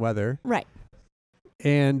always put on weather. Right.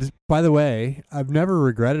 And by the way, I've never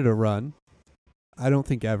regretted a run. I don't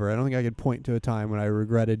think ever. I don't think I could point to a time when I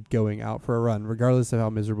regretted going out for a run, regardless of how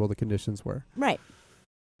miserable the conditions were. Right.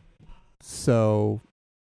 So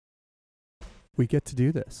we get to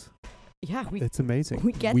do this. Yeah, we It's amazing.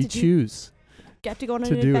 we get we to do- choose. get to go on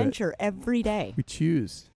to an do it. adventure every day. We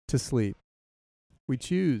choose to sleep. We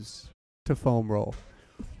choose to foam roll.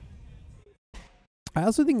 I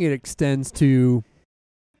also think it extends to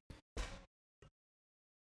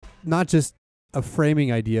not just a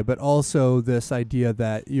framing idea, but also this idea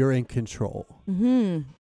that you're in control. Mm-hmm.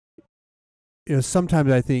 You know,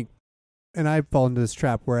 sometimes I think, and I fall into this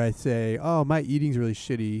trap where I say, oh, my eating's really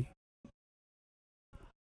shitty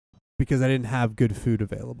because I didn't have good food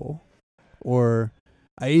available. Or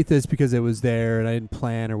I ate this because it was there and I didn't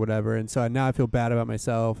plan or whatever. And so now I feel bad about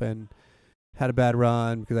myself and had a bad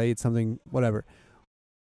run because I ate something, whatever.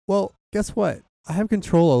 Well, guess what? I have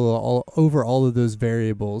control over all of those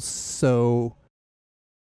variables. So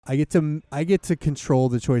I get to control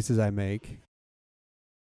the choices I make,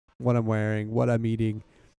 what I'm wearing, what I'm eating.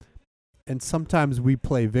 And sometimes we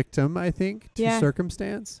play victim, I think, to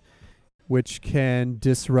circumstance, which can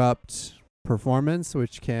disrupt performance,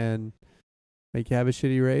 which can make you have a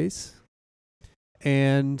shitty race.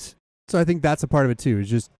 And so I think that's a part of it too.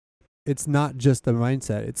 It's not just the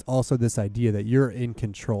mindset. It's also this idea that you're in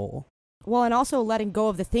control. Well, and also letting go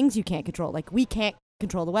of the things you can't control. Like, we can't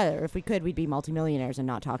control the weather. If we could, we'd be multimillionaires and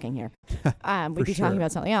not talking here. We'd be talking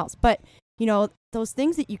about something else. But, you know, those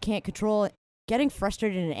things that you can't control, getting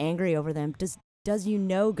frustrated and angry over them does you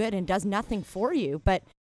no good and does nothing for you. But,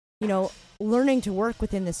 you know, learning to work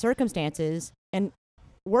within the circumstances and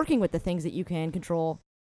working with the things that you can control,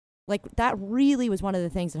 like, that really was one of the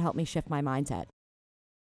things that helped me shift my mindset.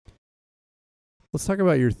 Let's talk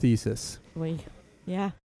about your thesis.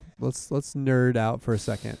 Yeah. Let's nerd out for a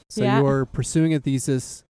second. So Yeah. you're pursuing a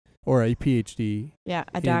thesis or a PhD. Yeah,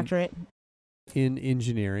 a doctorate. In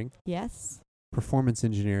engineering. Yes. Performance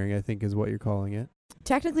engineering, I think, is what you're calling it.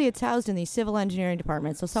 Technically, it's housed in the civil engineering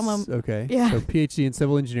department. So someone. Okay. Yeah. So PhD in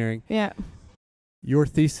civil engineering. Yeah. Your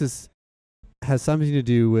thesis has something to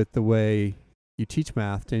do with the way you teach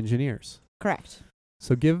math to engineers. Correct.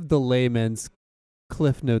 So give the layman's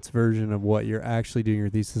Cliff Notes version of what you're actually doing your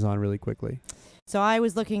thesis on really quickly. So I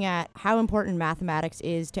was looking at how important mathematics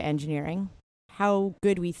is to engineering, how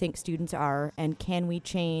good we think students are, and do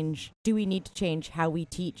we need to change how we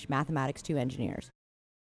teach mathematics to engineers?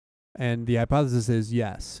 And the hypothesis is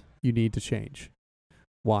yes, you need to change.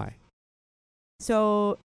 Why?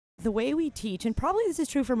 So the way we teach, and probably this is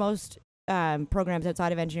true for most programs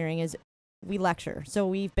outside of engineering, is we lecture. So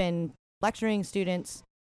we've been lecturing students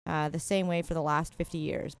the same way for the last 50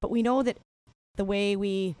 years. But we know that the way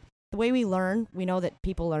we learn, we know that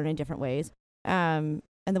people learn in different ways. And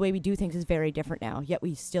the way we do things is very different now, yet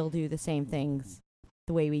we still do the same things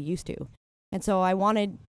the way we used to. And so I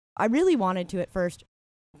really wanted to at first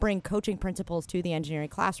bring coaching principles to the engineering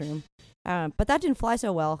classroom. But that didn't fly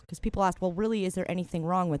so well because people asked, well, really, is there anything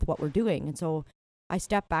wrong with what we're doing? And so I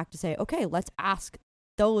stepped back to say, okay, let's ask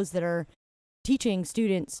those that are teaching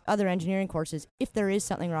students other engineering courses if there is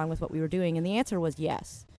something wrong with what we were doing. And the answer was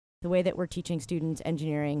yes. The way that we're teaching students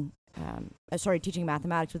teaching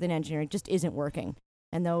mathematics within engineering just isn't working.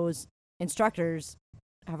 And those instructors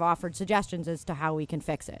have offered suggestions as to how we can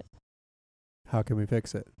fix it. How can we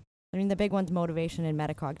fix it? I mean, the big one's motivation and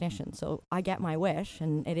metacognition. So I get my wish,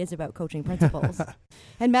 and it is about coaching principles.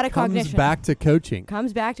 And metacognition comes back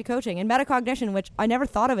to coaching. And metacognition, which I never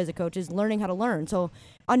thought of as a coach, is learning how to learn. So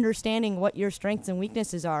understanding what your strengths and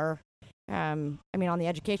weaknesses are, on the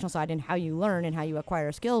educational side and how you learn and how you acquire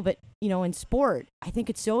a skill. But, you know, in sport, I think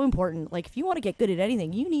it's so important. Like, if you want to get good at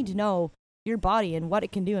anything, you need to know your body and what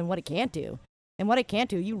it can do and what it can't do. And what it can't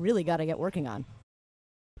do, you really got to get working on.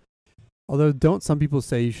 Although, don't some people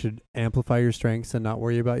say you should amplify your strengths and not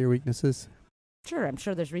worry about your weaknesses? Sure, I'm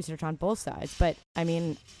sure there's research on both sides. But, I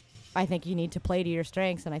mean, I think you need to play to your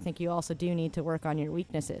strengths, and I think you also do need to work on your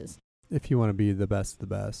weaknesses. If you want to be the best of the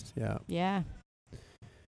best, yeah. Yeah.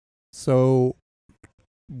 So,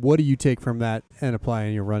 what do you take from that and apply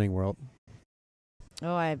in your running world?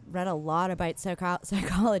 Oh, I read a lot about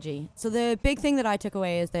psychology. So the big thing that I took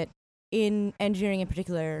away is that in engineering in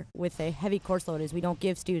particular, with a heavy course load, is we don't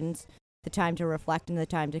give students the time to reflect and the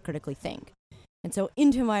time to critically think. And so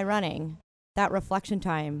into my running, that reflection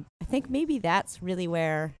time, I think maybe that's really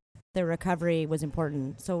where the recovery was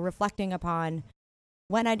important. So reflecting upon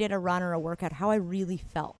when I did a run or a workout, how I really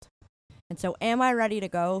felt. And so am I ready to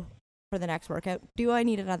go for the next workout? Do I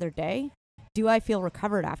need another day? Do I feel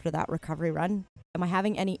recovered after that recovery run? Am I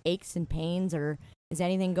having any aches and pains, or is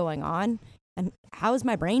anything going on? And how is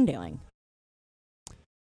my brain doing?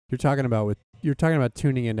 You're talking about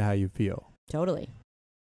tuning into how you feel. Totally.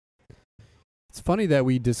 It's funny that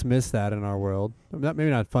we dismiss that in our world. Maybe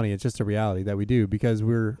not funny, it's just a reality that we do, because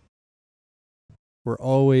we're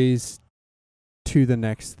always to the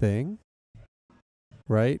next thing,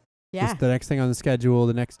 right? Yeah. Just the next thing on the schedule,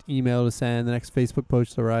 the next email to send, the next Facebook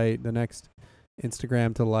post to write, the next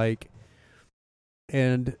Instagram to like.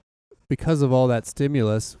 And because of all that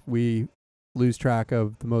stimulus, we lose track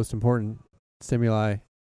of the most important stimuli,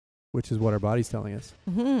 which is what our body's telling us.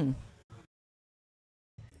 Mm-hmm.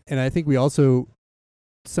 And I think we also,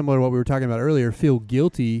 similar to what we were talking about earlier, feel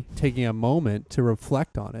guilty taking a moment to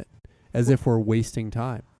reflect on it as if we're wasting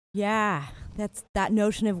time. Yeah, that's that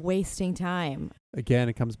notion of wasting time. Again,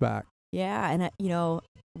 it comes back. Yeah, and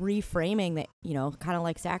reframing that, kind of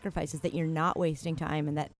like sacrifices, that you're not wasting time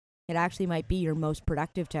and that it actually might be your most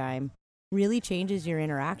productive time, really changes your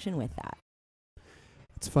interaction with that.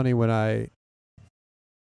 It's funny when an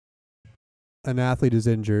athlete is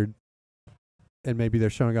injured and maybe they're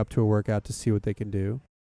showing up to a workout to see what they can do,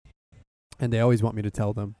 and they always want me to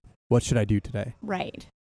tell them, what should I do today? Right.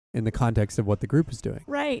 In the context of what the group is doing.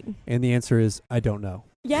 Right. And the answer is, I don't know.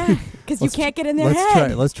 Yeah, because you can't get in their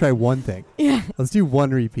head. Let's try one thing. Yeah. Let's do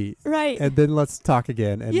one repeat. Right. And then let's talk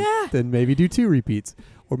again. And yeah. then maybe do 2 repeats.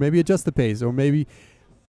 Or maybe adjust the pace.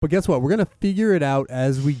 But guess what? We're going to figure it out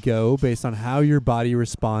as we go based on how your body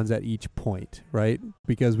responds at each point, right?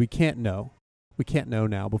 Because we can't know. We can't know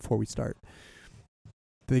now before we start.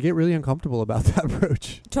 They get really uncomfortable about that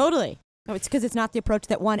approach. Totally. No, it's because it's not the approach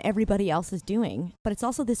that everybody else is doing, but it's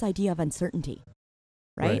also this idea of uncertainty,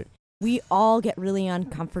 right? We all get really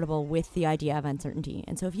uncomfortable with the idea of uncertainty.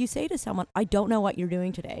 And so if you say to someone, I don't know what you're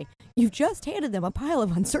doing today, you've just handed them a pile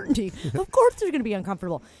of uncertainty. Of course they're going to be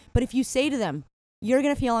uncomfortable. But if you say to them, you're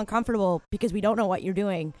going to feel uncomfortable because we don't know what you're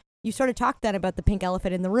doing, you sort of talk then about the pink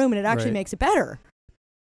elephant in the room, and it actually makes it better.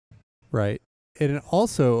 Right. And it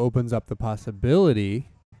also opens up the possibility,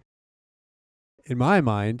 in my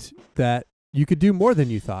mind, that you could do more than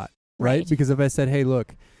you thought, right? Because if I said, hey,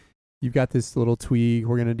 look, you've got this little tweak,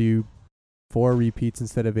 we're going to do 4 repeats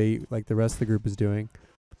instead of 8 like the rest of the group is doing.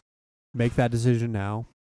 Make that decision now.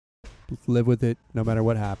 Live with it no matter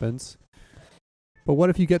what happens. But what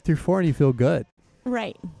if you get through 4 and you feel good?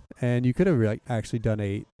 Right. And you could have actually done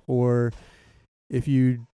 8. Or if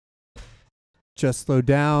you just slowed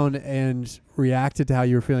down and reacted to how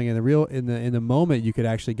you were feeling in the moment, you could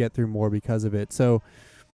actually get through more because of it. So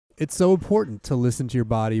it's so important to listen to your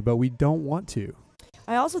body, but we don't want to.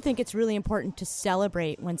 I also think it's really important to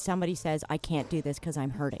celebrate when somebody says, I can't do this because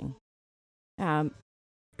I'm hurting.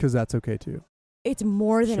 Because that's okay too. It's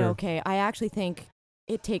more than okay. I actually think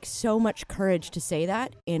it takes so much courage to say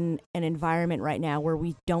that in an environment right now where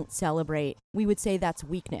we don't celebrate. We would say that's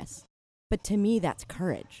weakness. But to me, that's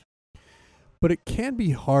courage. But it can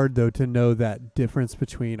be hard, though, to know that difference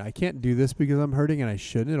between I can't do this because I'm hurting and I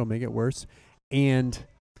shouldn't, it'll make it worse, and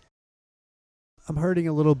I'm hurting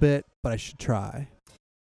a little bit, but I should try.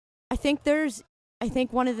 I think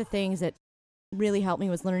one of the things that really helped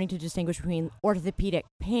me was learning to distinguish between orthopedic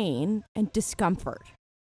pain and discomfort,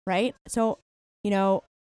 right? So,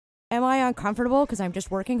 am I uncomfortable because I'm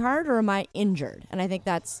just working hard, or am I injured? And I think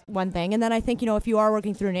that's one thing. And then I think, if you are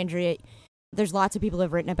working through an injury, there's lots of people who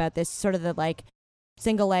have written about this, sort of the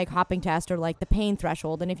single leg hopping test, or the pain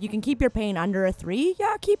threshold. And if you can keep your pain under a 3,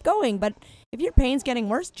 keep going. But if your pain's getting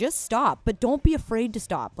worse, just stop. But don't be afraid to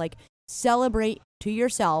stop. Celebrate to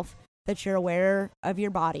yourself that you're aware of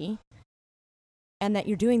your body and that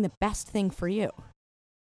you're doing the best thing for you.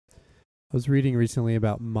 I was reading recently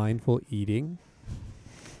about mindful eating.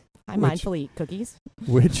 I mindfully eat cookies.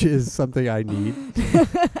 Which is something I need.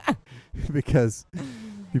 Because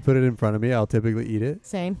if you put it in front of me, I'll typically eat it.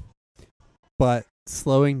 Same. But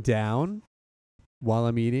slowing down while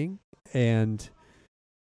I'm eating and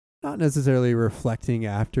not necessarily reflecting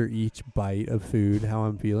after each bite of food how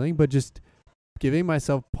I'm feeling, but just giving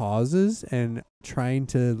myself pauses and trying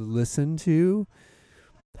to listen to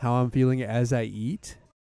how I'm feeling as I eat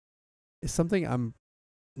is something I'm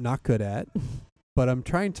not good at, but I'm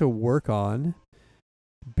trying to work on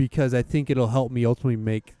because I think it'll help me ultimately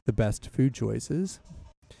make the best food choices.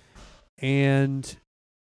 And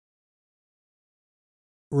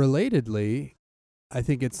relatedly, I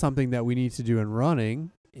think it's something that we need to do in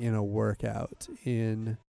running in a workout,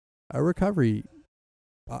 in a recovery,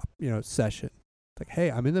 session. Like,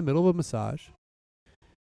 hey, I'm in the middle of a massage.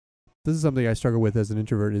 This is something I struggle with as an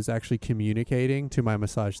introvert, is actually communicating to my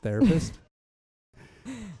massage therapist.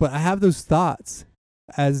 But I have those thoughts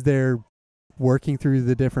as they're working through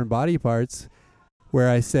the different body parts where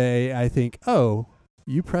I think, oh,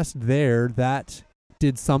 you pressed there, that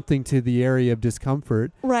did something to the area of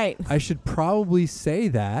discomfort. Right. I should probably say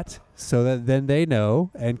that so that then they know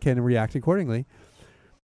and can react accordingly.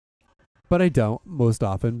 But I don't most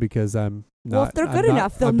often because I'm not. Well, if they're good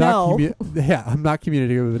enough, they'll know. I'm not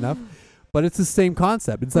communicative enough. But it's the same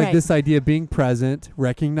concept. It's like this idea of being present,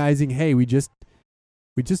 recognizing, hey, we just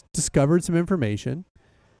discovered some information.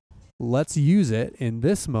 Let's use it in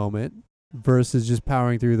this moment versus just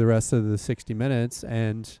powering through the rest of the 60 minutes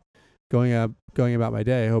and going about my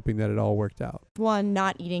day hoping that it all worked out. One,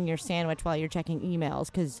 not eating your sandwich while you're checking emails,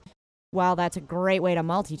 because while that's a great way to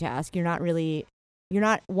multitask, you're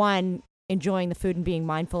not one, enjoying the food and being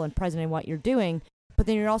mindful and present in what you're doing, but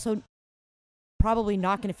then you're also probably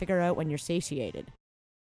not going to figure out when you're satiated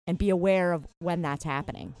and be aware of when that's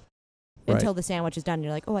happening until the sandwich is done and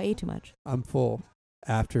you're like, oh, I ate too much. I'm full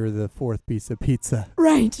after the fourth piece of pizza.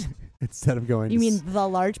 Right. Instead of going You mean the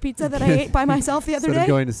large pizza that I ate by myself the other day? Instead of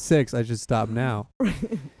going to 6, I should stop now.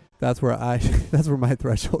 That's where my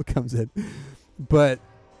threshold comes in. But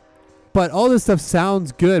all this stuff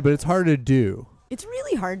sounds good, but it's hard to do. It's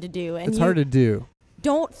really hard to do. And it's hard to do.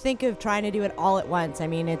 Don't think of trying to do it all at once. I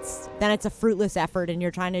mean, it's a fruitless effort and you're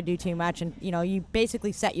trying to do too much, and you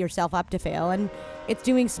basically set yourself up to fail. And it's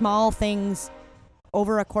doing small things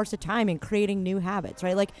over a course of time and creating new habits,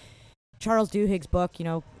 right? Like Charles Duhigg's book,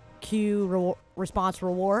 cue, response,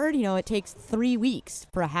 reward, it takes 3 weeks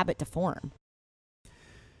for a habit to form.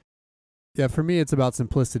 Yeah, for me, it's about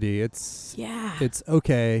simplicity. It's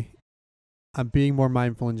okay. I'm being more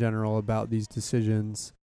mindful in general about these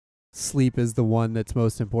decisions. Sleep is the one that's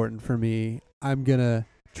most important for me. I'm going to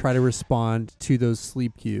try to respond to those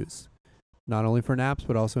sleep cues, not only for naps,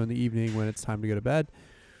 but also in the evening when it's time to go to bed.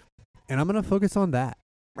 And I'm going to focus on that.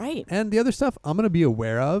 Right. And the other stuff I'm going to be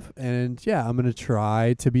aware of. And I'm going to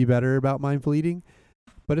try to be better about mindful eating.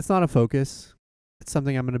 But it's not a focus. It's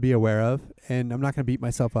something I'm going to be aware of. And I'm not going to beat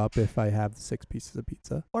myself up if I have 6 pieces of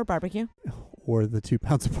pizza. Or barbecue. Or the 2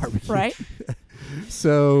 pounds of barbecue. Right.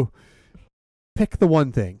 So pick the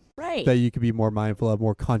one thing. Right. That you could be more mindful of,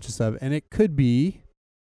 more conscious of. And it could be,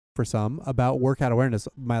 for some, about workout awareness.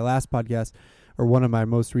 My last podcast, or one of my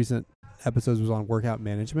most recent episodes, was on workout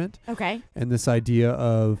management. Okay. And this idea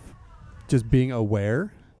of just being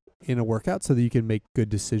aware in a workout so that you can make good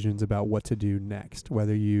decisions about what to do next,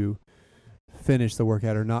 whether you finish the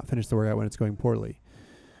workout or not finish the workout when it's going poorly,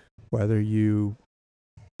 whether you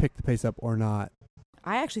pick the pace up or not.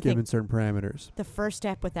 I actually given think certain parameters. The first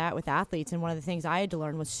step with athletes, and one of the things I had to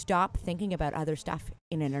learn, was stop thinking about other stuff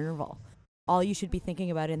in an interval. All you should be thinking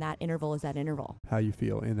about in that interval is that interval. How you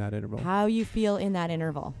feel in that interval. How you feel in that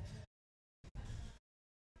interval.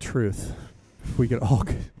 Truth. If we could all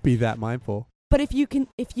be that mindful. But if you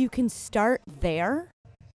can start there,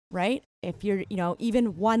 right? If you're,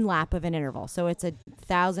 even one lap of an interval, so it's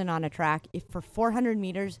 1,000 on a track. If for 400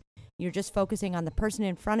 meters, you're just focusing on the person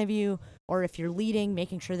in front of you, or if you're leading,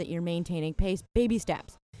 making sure that you're maintaining pace, baby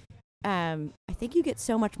steps. I think you get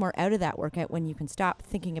so much more out of that workout when you can stop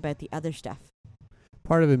thinking about the other stuff.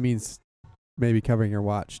 Part of it means maybe covering your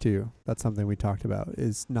watch too. That's something we talked about,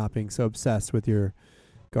 is not being so obsessed with your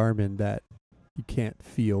Garmin that you can't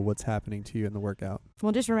feel what's happening to you in the workout.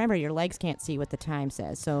 Well, just remember, your legs can't see what the time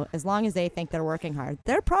says. So as long as they think they're working hard,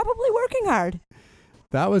 they're probably working hard.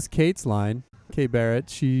 That was Kate's line. Kate Barrett,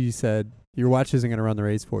 she said, your watch isn't going to run the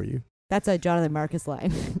race for you. That's a Jonathan Marcus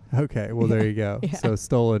line. Okay, well, there you go. Yeah. So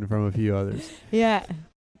stolen from a few others. Yeah.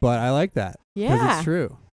 But I like that. Yeah. Because it's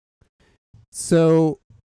true. So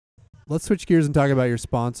let's switch gears and talk about your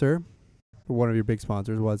sponsor. One of your big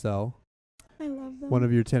sponsors, Oiselle. I love them. One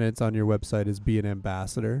of your tenets on your website is be an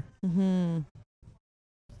ambassador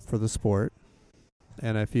for the sport.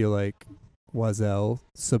 And I feel like Oiselle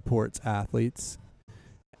supports athletes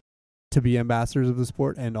to be ambassadors of the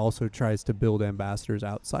sport, and also tries to build ambassadors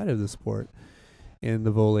outside of the sport in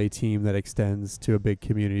the volley team that extends to a big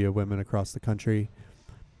community of women across the country.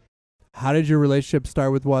 How did your relationship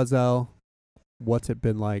start with Oiselle? What's it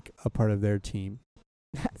been like a part of their team?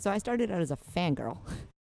 So I started out as a fangirl.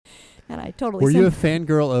 And I totally... Were you a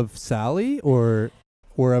fangirl of Sally or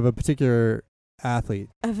of a particular athlete?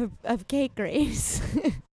 Of Kate Grace.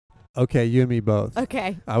 Okay, you and me both.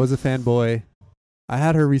 Okay. I was a fanboy. I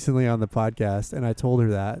had her recently on the podcast, and I told her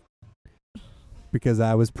that because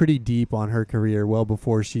I was pretty deep on her career well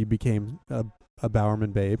before she became a a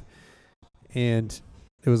Bowerman babe, and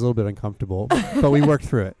it was a little bit uncomfortable, but we worked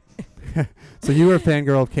through it. So you were a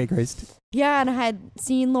fangirl of Kate Grace. Yeah, and I had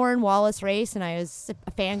seen Lauren Wallace race, and I was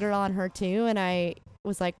a fangirl on her too, and I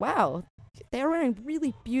was like, wow, they're wearing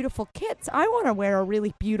really beautiful kits. I want to wear a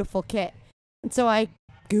really beautiful kit. And so I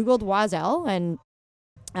Googled Oiselle, and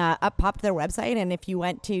up popped their website, and if you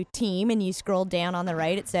went to team and you scrolled down on the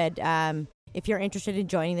right, it said, if you're interested in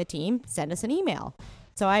joining the team, send us an email.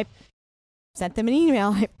 So I sent them an email.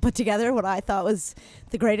 I put together what I thought was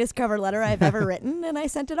the greatest cover letter I've ever written, and I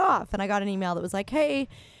sent it off. And I got an email that was like, hey,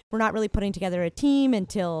 we're not really putting together a team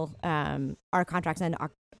until our contracts end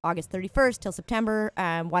August 31st till September.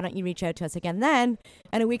 Why don't you reach out to us again then?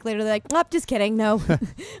 And a week later, they're like, nope, just kidding. No,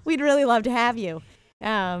 we'd really love to have you.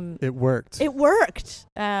 It worked. It worked.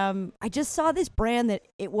 I just saw this brand that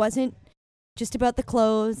it wasn't just about the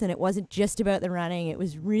clothes and it wasn't just about the running. It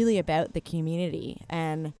was really about the community.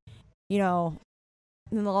 And, you know,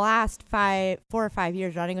 in the last 4 or 5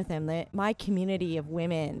 years running with him, my community of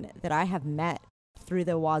women that I have met through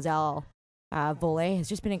the Oiselle volley has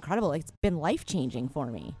just been incredible. It's been life-changing for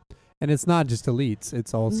me. And it's not just elites.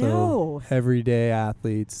 It's also everyday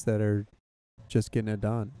athletes that are just getting it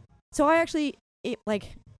done. So I actually,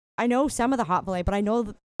 I know some of the hot volley, but I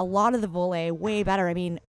know a lot of the volley way better. I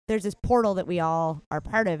mean, there's this portal that we all are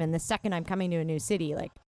part of, and the second I'm coming to a new city,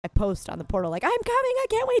 like, I post on the portal, like, I'm coming, I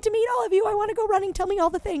can't wait to meet all of you, I want to go running, tell me all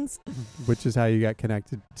the things. Which is how you got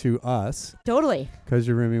connected to us. Totally. Because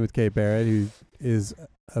you're rooming with Kate Barrett, who is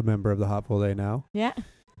a member of the Hot Volley now. Yeah.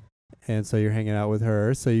 And so you're hanging out with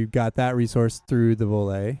her. So you got that resource through the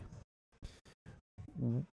volley.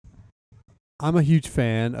 I'm a huge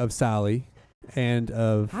fan of Sally and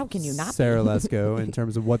of How can you not Sarah be? Lesko in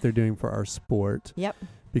terms of what they're doing for our sport. Yep.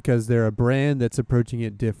 Because they're a brand that's approaching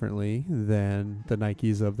it differently than the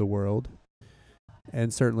Nikes of the world.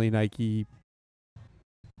 And certainly Nike,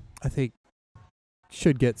 I think,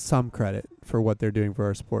 should get some credit for what they're doing for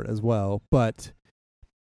our sport as well. But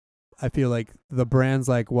I feel like the brands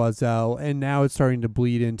like Oiselle, and now it's starting to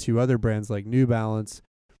bleed into other brands like New Balance,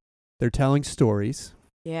 they're telling stories,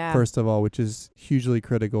 first of all, which is hugely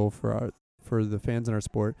critical for the fans in our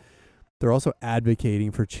sport. They're also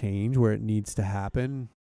advocating for change where it needs to happen,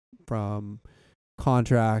 from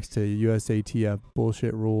contracts to USATF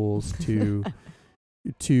bullshit rules to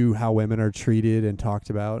how women are treated and talked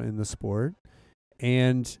about in the sport.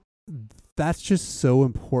 And that's just so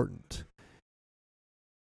important.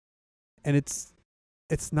 And it's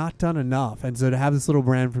not done enough. And so to have this little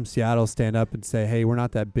brand from Seattle stand up and say, hey, we're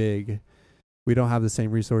not that big. We don't have the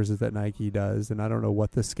same resources that Nike does. And I don't know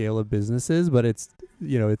what the scale of business is, but it's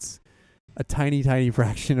a tiny, tiny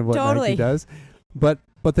fraction of what Nike does.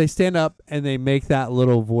 But they stand up and they make that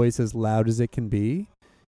little voice as loud as it can be.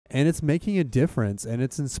 And it's making a difference, and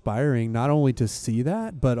it's inspiring not only to see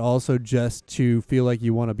that, but also just to feel like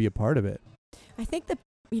you want to be a part of it. I think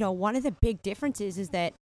one of the big differences is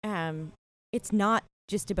that it's not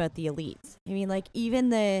just about the elites. I mean, like, even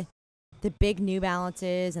the big New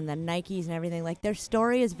Balances and the Nikes and everything, like, their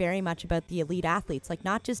story is very much about the elite athletes, like,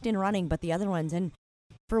 not just in running, but the other ones. And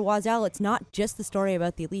for Oiselle, it's not just the story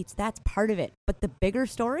about the elites. That's part of it. But the bigger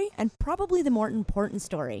story, and probably the more important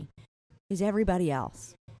story, is everybody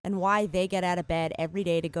else. And why they get out of bed every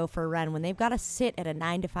day to go for a run when they've got to sit at a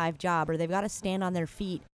 9-to-5 job, or they've got to stand on their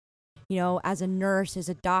feet, as a nurse, as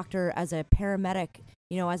a doctor, as a paramedic,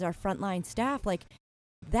 as our frontline staff. Like,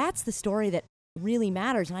 that's the story that really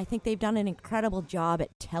matters. And I think they've done an incredible job at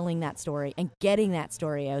telling that story and getting that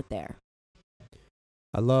story out there.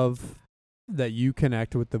 I love that you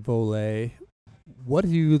connect with the volley. What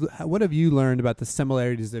have you learned about the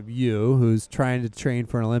similarities of you, who's trying to train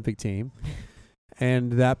for an Olympic team,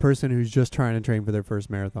 and that person who's just trying to train for their first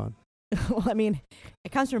marathon? Well, I mean,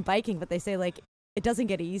 it comes from biking, but they say, like, it doesn't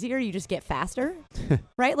get easier, you just get faster,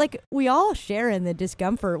 right? Like, we all share in the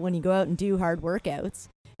discomfort when you go out and do hard workouts.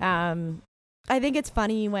 I think it's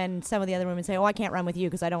funny when some of the other women say, oh, I can't run with you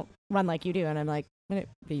because I don't run like you do. And I'm like,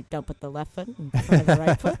 you don't put the left foot in front of the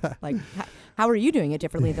right foot? Like, how are you doing it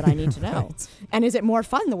differently that I need to know? Right. And is it more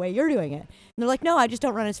fun the way you're doing it? And they're like, no, I just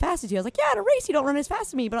don't run as fast as you. I was like, yeah, at a race, you don't run as fast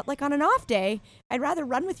as me. But, like, on an off day, I'd rather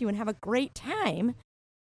run with you and have a great time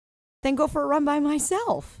than go for a run by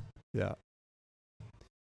myself. Yeah.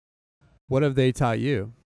 What have they taught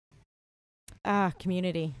you?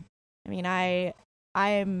 Community. I mean,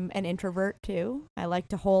 I'm an introvert too. I like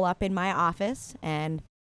to hole up in my office and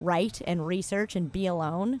write and research and be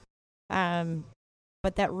alone.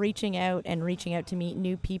 But that reaching out to meet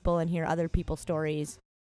new people and hear other people's stories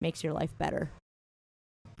makes your life better.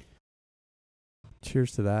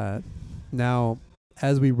 Cheers to that. Now,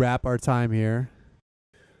 as we wrap our time here,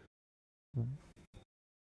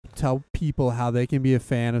 tell people how they can be a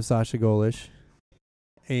fan of Sasha Golish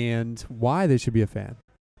and why they should be a fan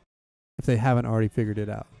if they haven't already figured it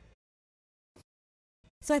out.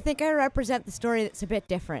 So I think I represent the story that's a bit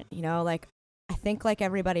different. You know, like, I think like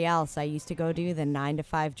everybody else, I used to go do the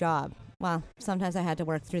 9-to-5 job. Well, sometimes I had to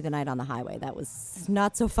work through the night on the highway. That was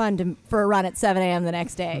not so fun for a run at 7 a.m. the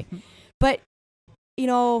next day. But, you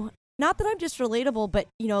know, not that I'm just relatable, but,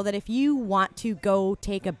 you know, that if you want to go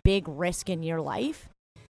take a big risk in your life,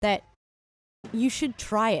 that you should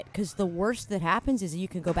try it, because the worst that happens is you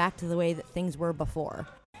can go back to the way that things were before.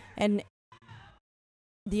 And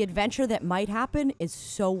the adventure that might happen is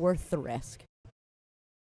so worth the risk.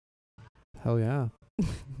 Hell yeah.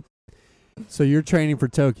 So you're training for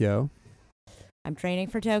Tokyo. I'm training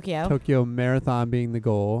for Tokyo. Tokyo Marathon being the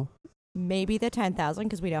goal. Maybe the 10,000,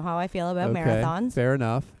 because we know how I feel about Okay, marathons. fair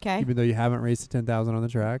enough. Okay. Even though you haven't raced the 10,000 on the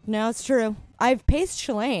track. No, it's true. I've paced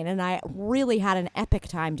Shalane, and I really had an epic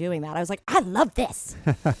time doing that. I was like, I love this.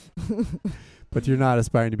 But you're not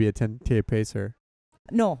aspiring to be a 10K pacer.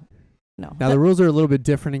 No. Now, the rules are a little bit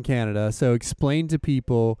different in Canada, so explain to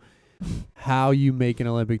people how you make an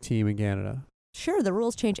Olympic team in Canada. Sure, the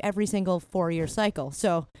rules change every single 4-year cycle,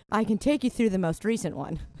 so I can take you through the most recent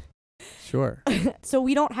one. Sure. So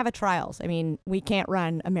we don't have a trials. I mean, we can't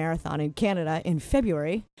run a marathon in Canada in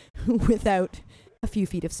February without a few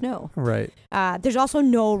feet of snow. Right. There's also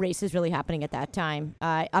no races really happening at that time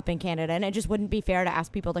up in Canada, and it just wouldn't be fair to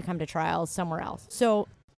ask people to come to trials somewhere else. So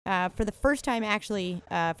for the first time, actually,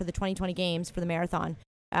 for the 2020 games, for the marathon,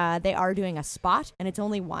 they are doing a spot, and it's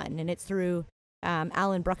only one, and it's through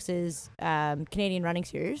Alan Brooks's Canadian Running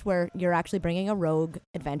Series, where you're actually bringing a rogue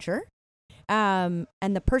adventure. And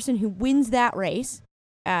the person who wins that race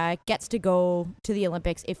gets to go to the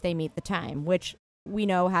Olympics if they meet the time, which we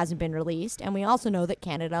know hasn't been released. And we also know that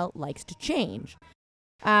Canada likes to change.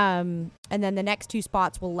 And then the next 2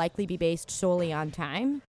 spots will likely be based solely on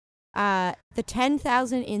time. The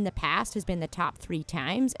 10,000 in the past has been the top 3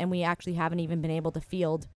 times, and we actually haven't even been able to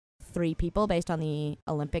field 3 people based on the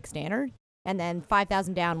Olympic standard. And then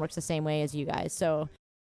 5,000 down works the same way as you guys. So,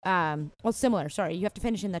 similar. Sorry, you have to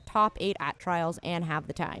finish in the top 8 at trials and have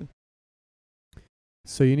the time.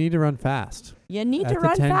 So you need to run fast. You need at to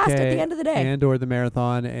run 10K fast at the end of the day. And or the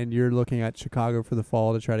marathon, and you're looking at Chicago for the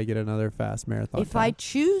fall to try to get another fast marathon. If I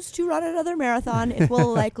choose to run another marathon, it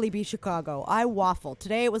will likely be Chicago. I waffle.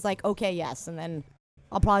 Today it was like, okay, yes, and then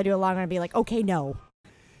I'll probably do a long run and be like, okay, no.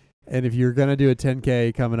 And if you're going to do a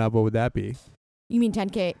 10K coming up, what would that be? You mean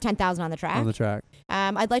 10,000 on the track? On the track.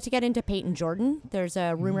 I'd like to get into Peyton Jordan. There's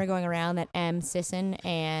a rumor going around that M. Sisson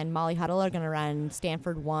and Molly Huddle are going to run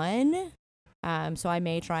Stanford 1. So I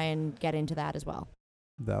may try and get into that as well.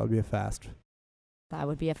 That would be a fast. That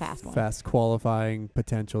would be a fast one. Fast qualifying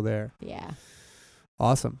potential there. Yeah.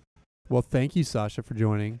 Awesome. Well, thank you, Sasha, for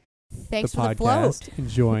joining Thanks the for podcast. the float.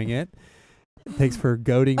 Enjoying it. Thanks for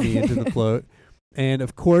goading me into the float. And,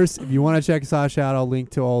 of course, if you want to check Sasha out, I'll link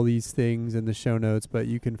to all these things in the show notes. But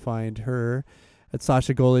you can find her at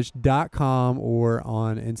sashagolish.com or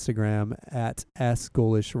on Instagram at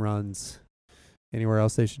sgolishruns. Anywhere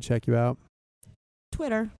else they should check you out?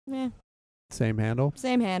 Twitter. Yeah. Same handle?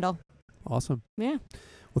 Same handle. Awesome. Yeah.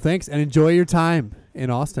 Well, thanks, and enjoy your time in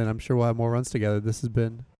Austin. I'm sure we'll have more runs together. This has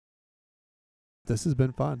been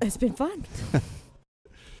fun. It's been fun.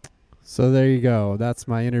 So there you go. That's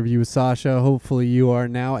my interview with Sasha. Hopefully you are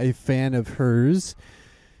now a fan of hers.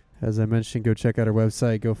 As I mentioned, go check out her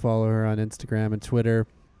website. Go follow her on Instagram and Twitter.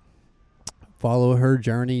 Follow her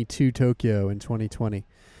journey to Tokyo in 2020.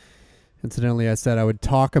 Incidentally, I said I would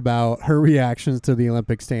talk about her reactions to the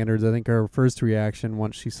Olympic standards. I think her first reaction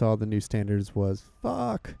once she saw the new standards was,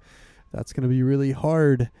 fuck, that's going to be really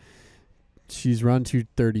hard. She's run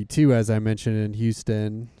 2:32, as I mentioned, in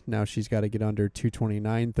Houston. Now she's got to get under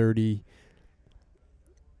 2:29:30.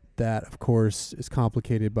 That, of course, is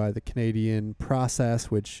complicated by the Canadian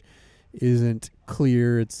process, which isn't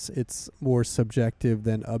clear. It's more subjective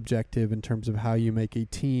than objective in terms of how you make a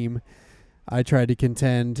team. I tried to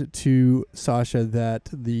contend to Sasha that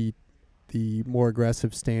the more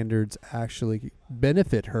aggressive standards actually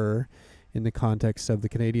benefit her in the context of the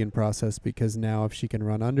Canadian process, because now if she can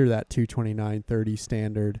run under that 2:29:30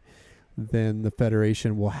 standard, then the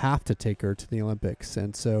federation will have to take her to the Olympics.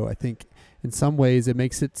 And so I think in some ways it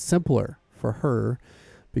makes it simpler for her,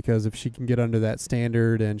 because if she can get under that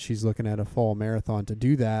standard and she's looking at a fall marathon to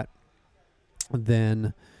do that,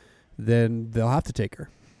 then they'll have to take her.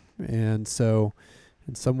 And so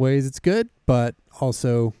in some ways it's good, but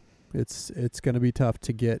also it's going to be tough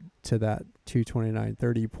to get to that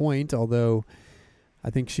 2:29:30 point, although I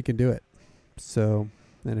think she can do it. So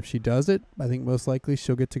And if she does it, I think most likely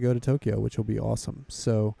she'll get to go to Tokyo, which will be awesome.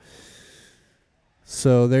 So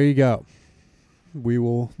there you go. We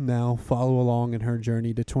will now follow along in her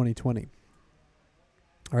journey to 2020.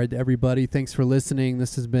 All right, everybody, thanks for listening.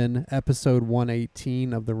 This has been episode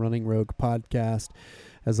 118 of the Running Rogue podcast.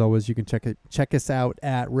 As always, you can check us out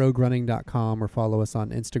at roguerunning.com or follow us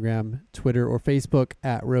on Instagram, Twitter, or Facebook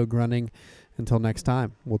at Rogue Running. Until next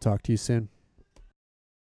time, we'll talk to you soon.